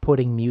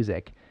off-putting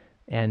music.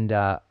 And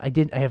I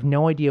have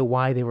no idea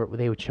why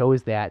they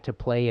chose that to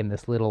play in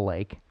this little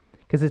like,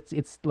 because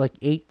it's like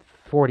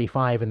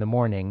 8:45 in the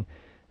morning,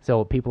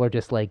 so people are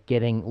just like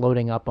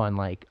loading up on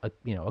like a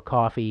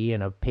coffee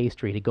and a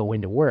pastry to go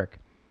into work.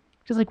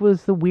 Just like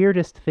was the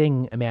weirdest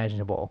thing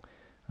imaginable.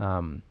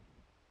 So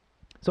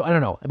I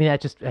don't know. I mean,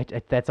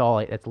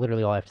 that's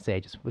literally all I have to say.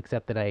 Just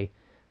except that I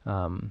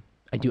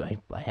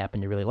happen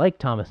to really like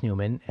Thomas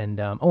Newman, and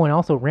and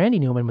also Randy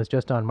Newman was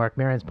just on Mark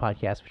Maron's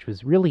podcast, which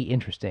was really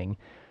interesting.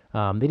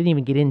 They didn't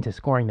even get into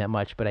scoring that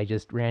much, but I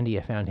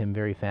found him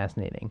very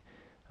fascinating.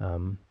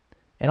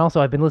 And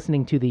also I've been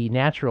listening to the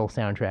Natural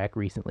soundtrack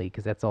recently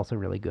because that's also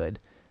really good.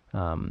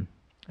 And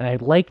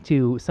I'd like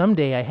to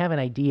someday. I have an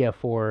idea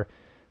for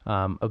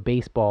a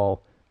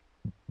baseball.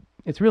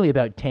 It's really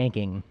about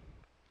tanking,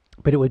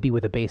 but it would be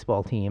with a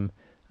baseball team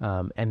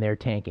and their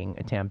tanking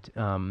attempt.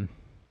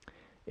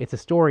 It's a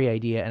story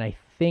idea, and I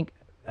think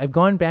I've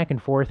gone back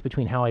and forth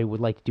between how I would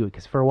like to do it,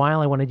 because for a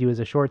while I want to do as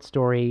a short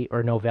story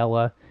or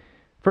novella.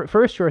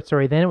 First short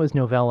story, then it was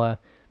novella,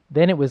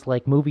 then it was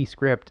like movie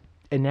script,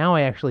 and now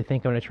I actually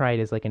think I'm going to try it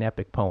as like an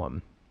epic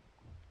poem.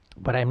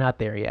 But I'm not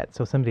there yet,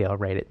 so someday I'll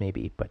write it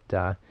maybe. But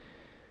I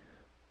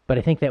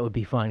think that would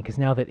be fun, because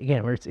now that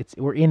again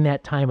we're in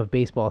that time of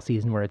baseball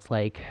season where it's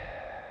like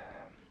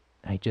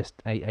I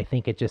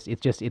think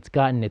it's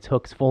gotten its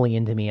hooks fully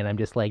into me, and I'm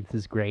just like,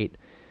 this is great.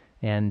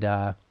 And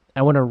I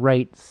want to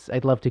write.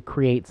 I'd love to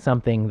create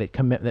something that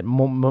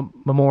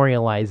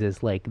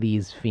memorializes like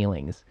these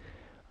feelings.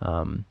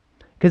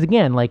 Because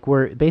again, like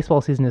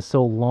baseball season is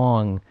so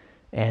long,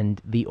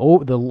 and the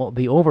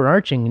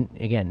overarching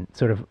again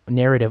sort of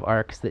narrative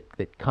arcs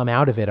that come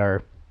out of it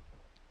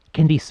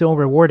can be so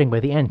rewarding by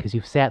the end, because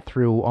you've sat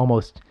through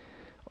almost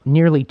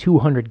nearly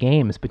 200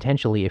 games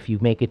potentially if you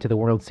make it to the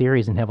World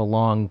Series and have a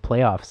long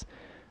playoffs.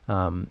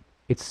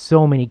 It's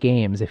so many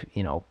games,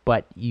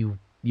 but you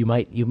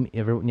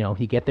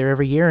get there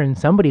every year and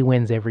somebody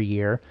wins every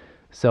year.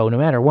 So no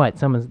matter what,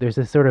 there's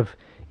this sort of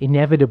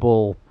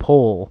inevitable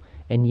pull,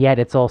 and yet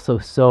it's also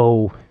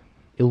so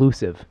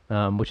elusive,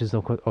 which is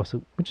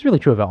really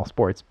true of all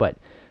sports. But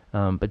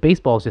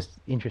baseball is just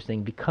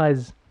interesting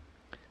because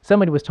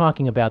somebody was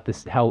talking about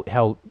this,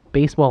 how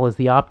baseball is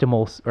the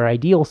optimal or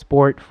ideal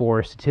sport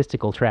for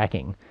statistical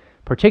tracking,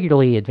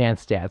 particularly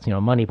advanced stats,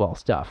 Moneyball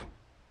stuff,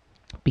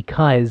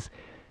 because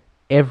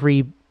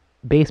every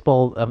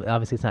baseball,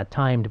 obviously it's not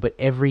timed, but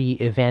every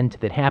event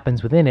that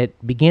happens within it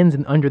begins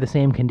under the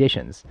same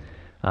conditions.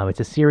 It's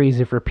a series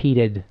of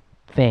repeated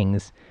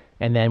things,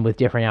 and then with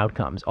different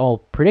outcomes, all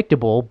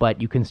predictable,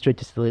 but you can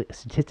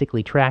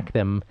statistically track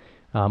them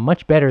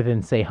much better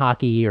than, say,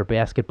 hockey or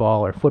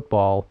basketball or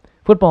football.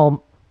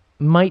 Football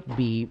might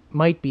be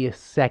a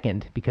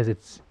second because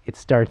it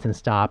starts and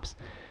stops,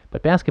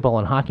 but basketball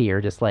and hockey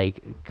are just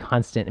like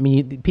constant. I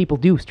mean, people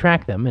do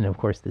track them, and of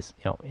course this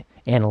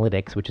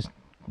analytics, which is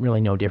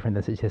really no different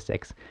than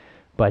statistics,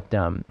 but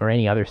or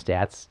any other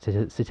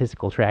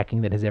statistical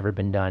tracking that has ever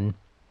been done.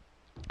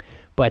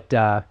 But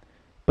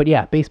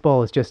yeah,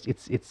 baseball is just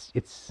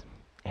it's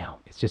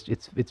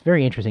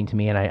very interesting to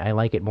me, and I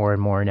like it more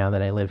and more now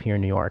that I live here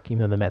in New York, even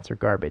though the Mets are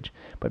garbage.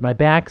 But my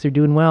backs are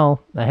doing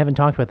well. I haven't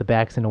talked about the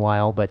backs in a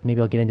while, but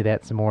maybe I'll get into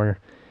that some more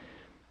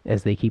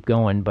as they keep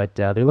going. But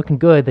they're looking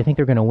good. They think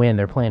they're going to win.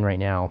 They're playing right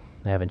now.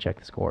 I haven't checked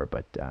the score,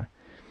 but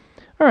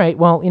all right.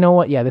 Well, you know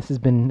what? Yeah, this is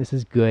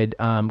good.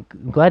 I'm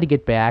glad to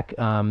get back.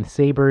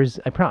 Sabres.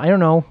 I don't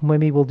know.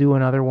 Maybe we'll do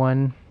another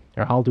one,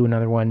 or I'll do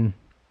another one,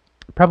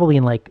 probably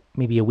in like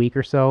maybe a week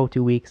or so,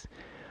 2 weeks.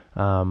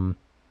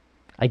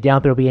 I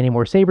doubt there'll be any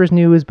more Sabres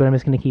news, but I'm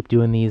just going to keep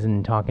doing these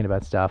and talking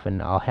about stuff.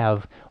 And I'll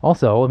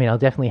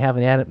definitely have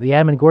the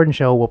Adam and Gordon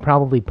show will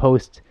probably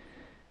post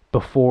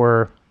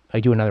before I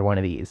do another one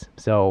of these.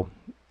 So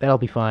that'll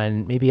be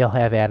fun. Maybe I'll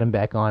have Adam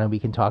back on and we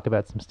can talk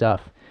about some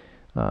stuff.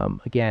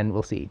 Again,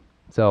 we'll see.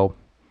 So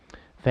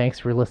thanks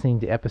for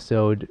listening to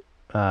episode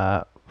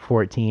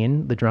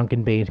 14, The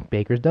Drunken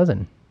Baker's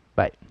Dozen.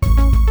 Bye.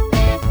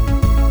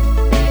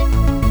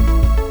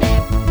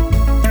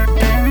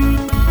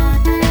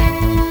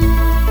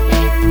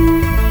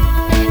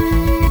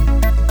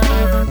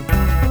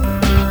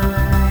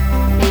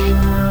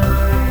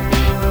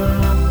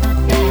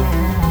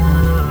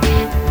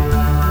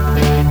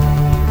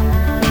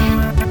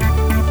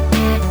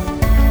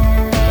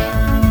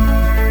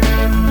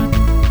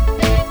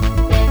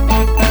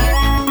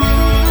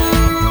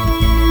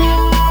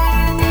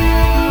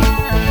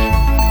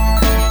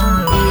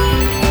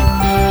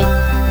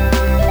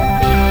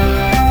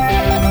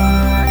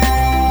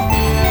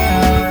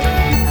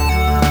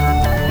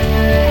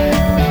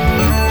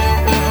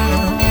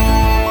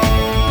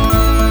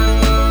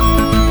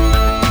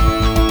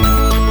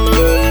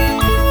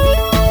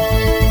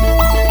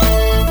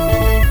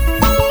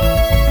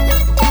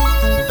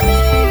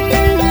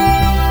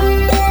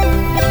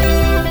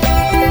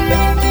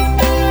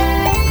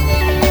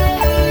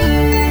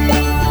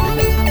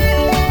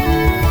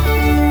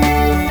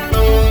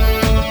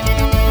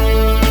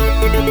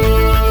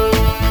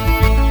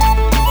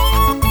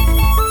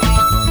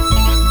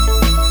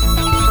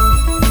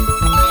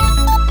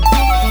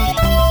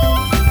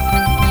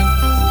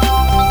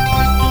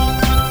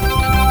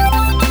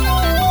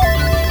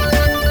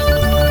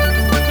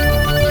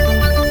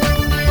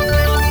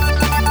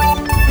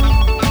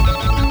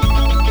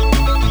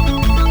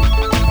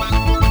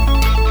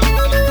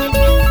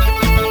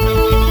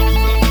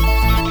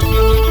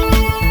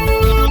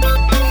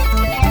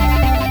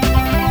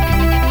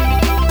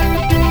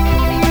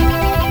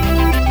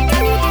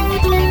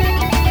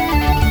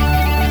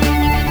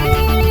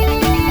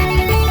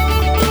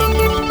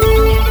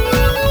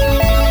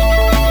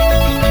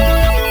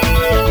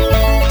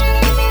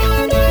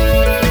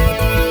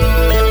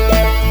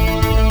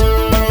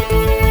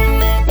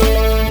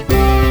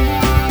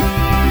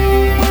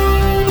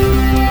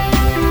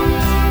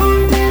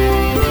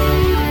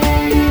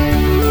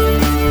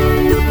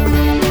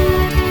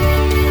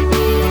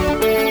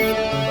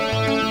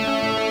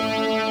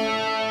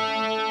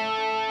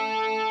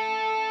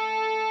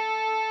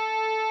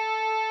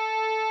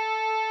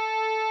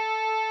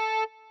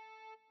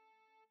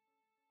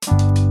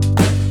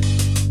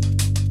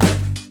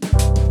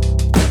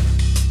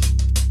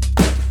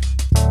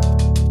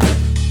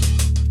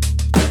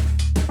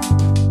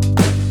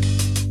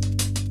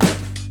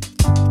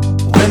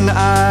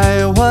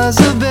 was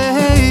a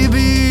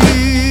baby,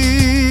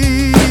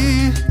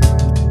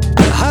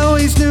 I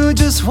always knew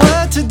just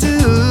what to do.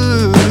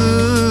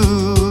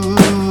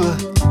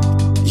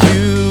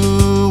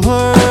 You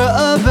were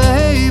a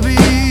baby,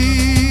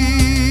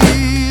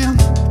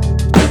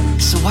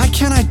 so why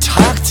can't I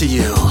talk to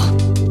you?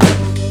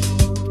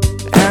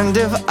 And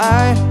if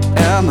I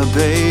am a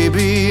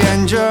baby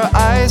and your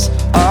eyes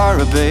are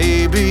a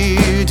baby,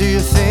 do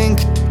you think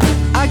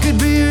I could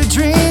be a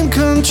dream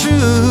come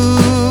true?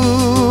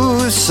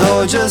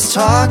 So just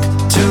talk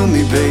to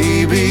me,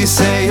 baby.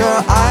 Say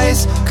your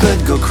eyes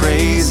could go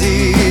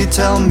crazy.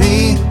 Tell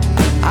me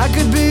I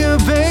could be a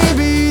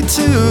baby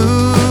too.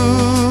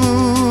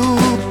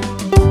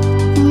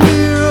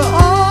 We're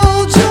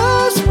all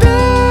just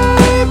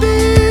babies,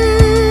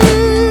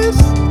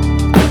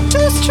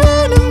 just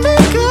trying to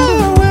make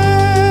our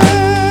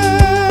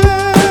way.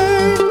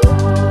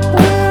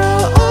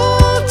 We're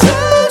all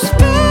just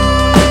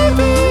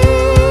babies,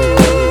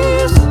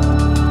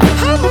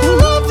 and we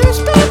love these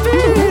baby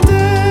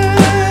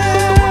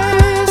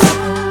days.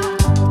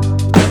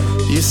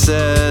 You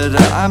said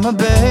I'm a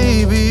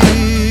baby.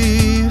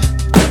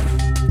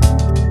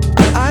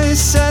 I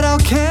said, how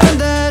can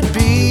that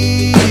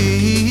be?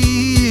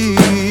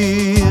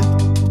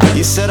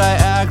 You said I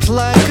act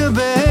like a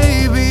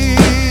baby,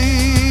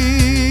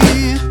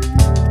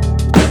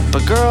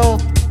 but girl,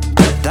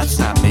 that's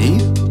not me.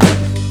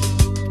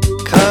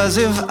 'Cause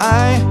if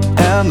I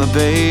am a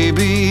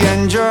baby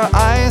and your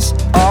eyes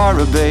are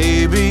a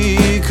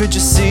baby, could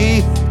you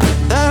see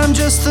that I'm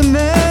just the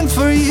man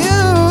for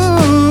you?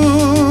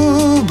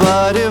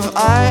 But if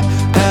I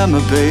am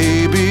a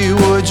baby,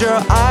 would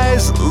your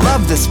eyes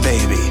love this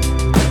baby?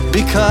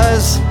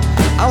 Because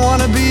I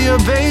wanna be a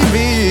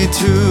baby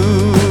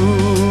too.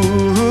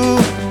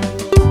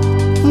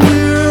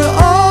 We're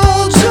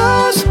all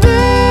just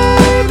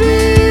babies,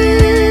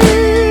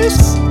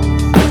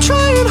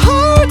 trying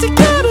hard to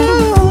get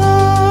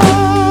along.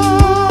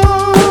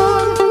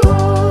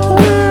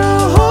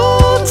 We're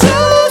all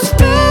just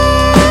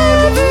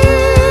babies,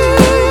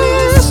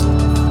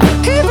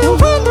 even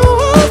when the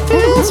world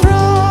feels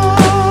wrong.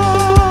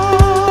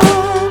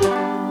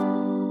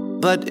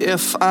 But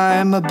if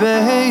I'm a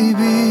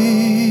baby,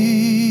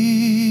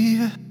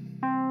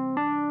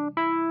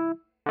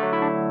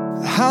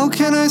 how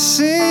can I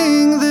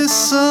sing this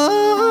song?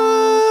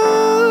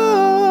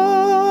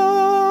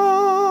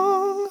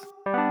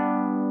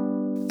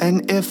 And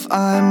if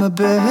I'm a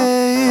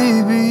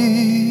baby,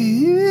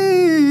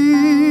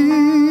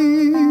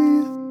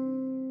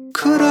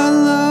 could our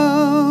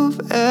love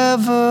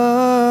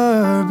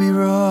ever be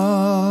wrong?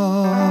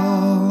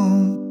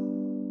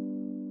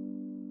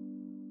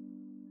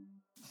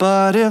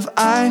 But if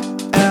I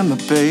am a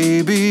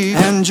baby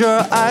and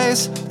your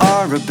eyes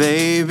are a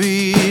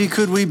baby,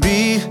 could we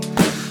be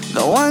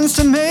the ones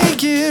to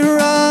make it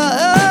right?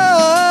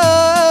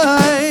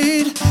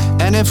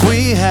 And if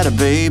we had a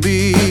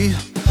baby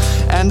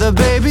and the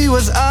baby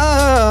was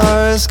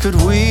ours, could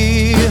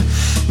we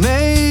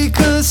make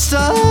a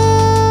start?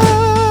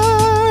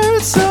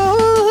 So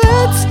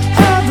let's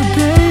have a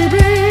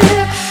baby,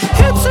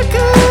 it's a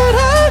good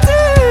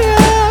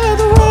idea.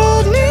 The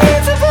world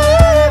needs a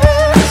baby,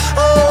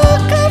 oh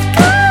look, I've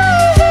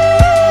got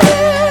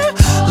here.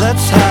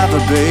 Let's have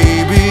a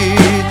baby,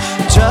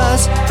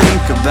 just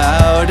think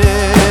about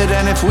it.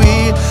 And if we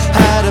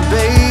had a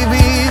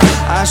baby,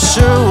 I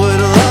sure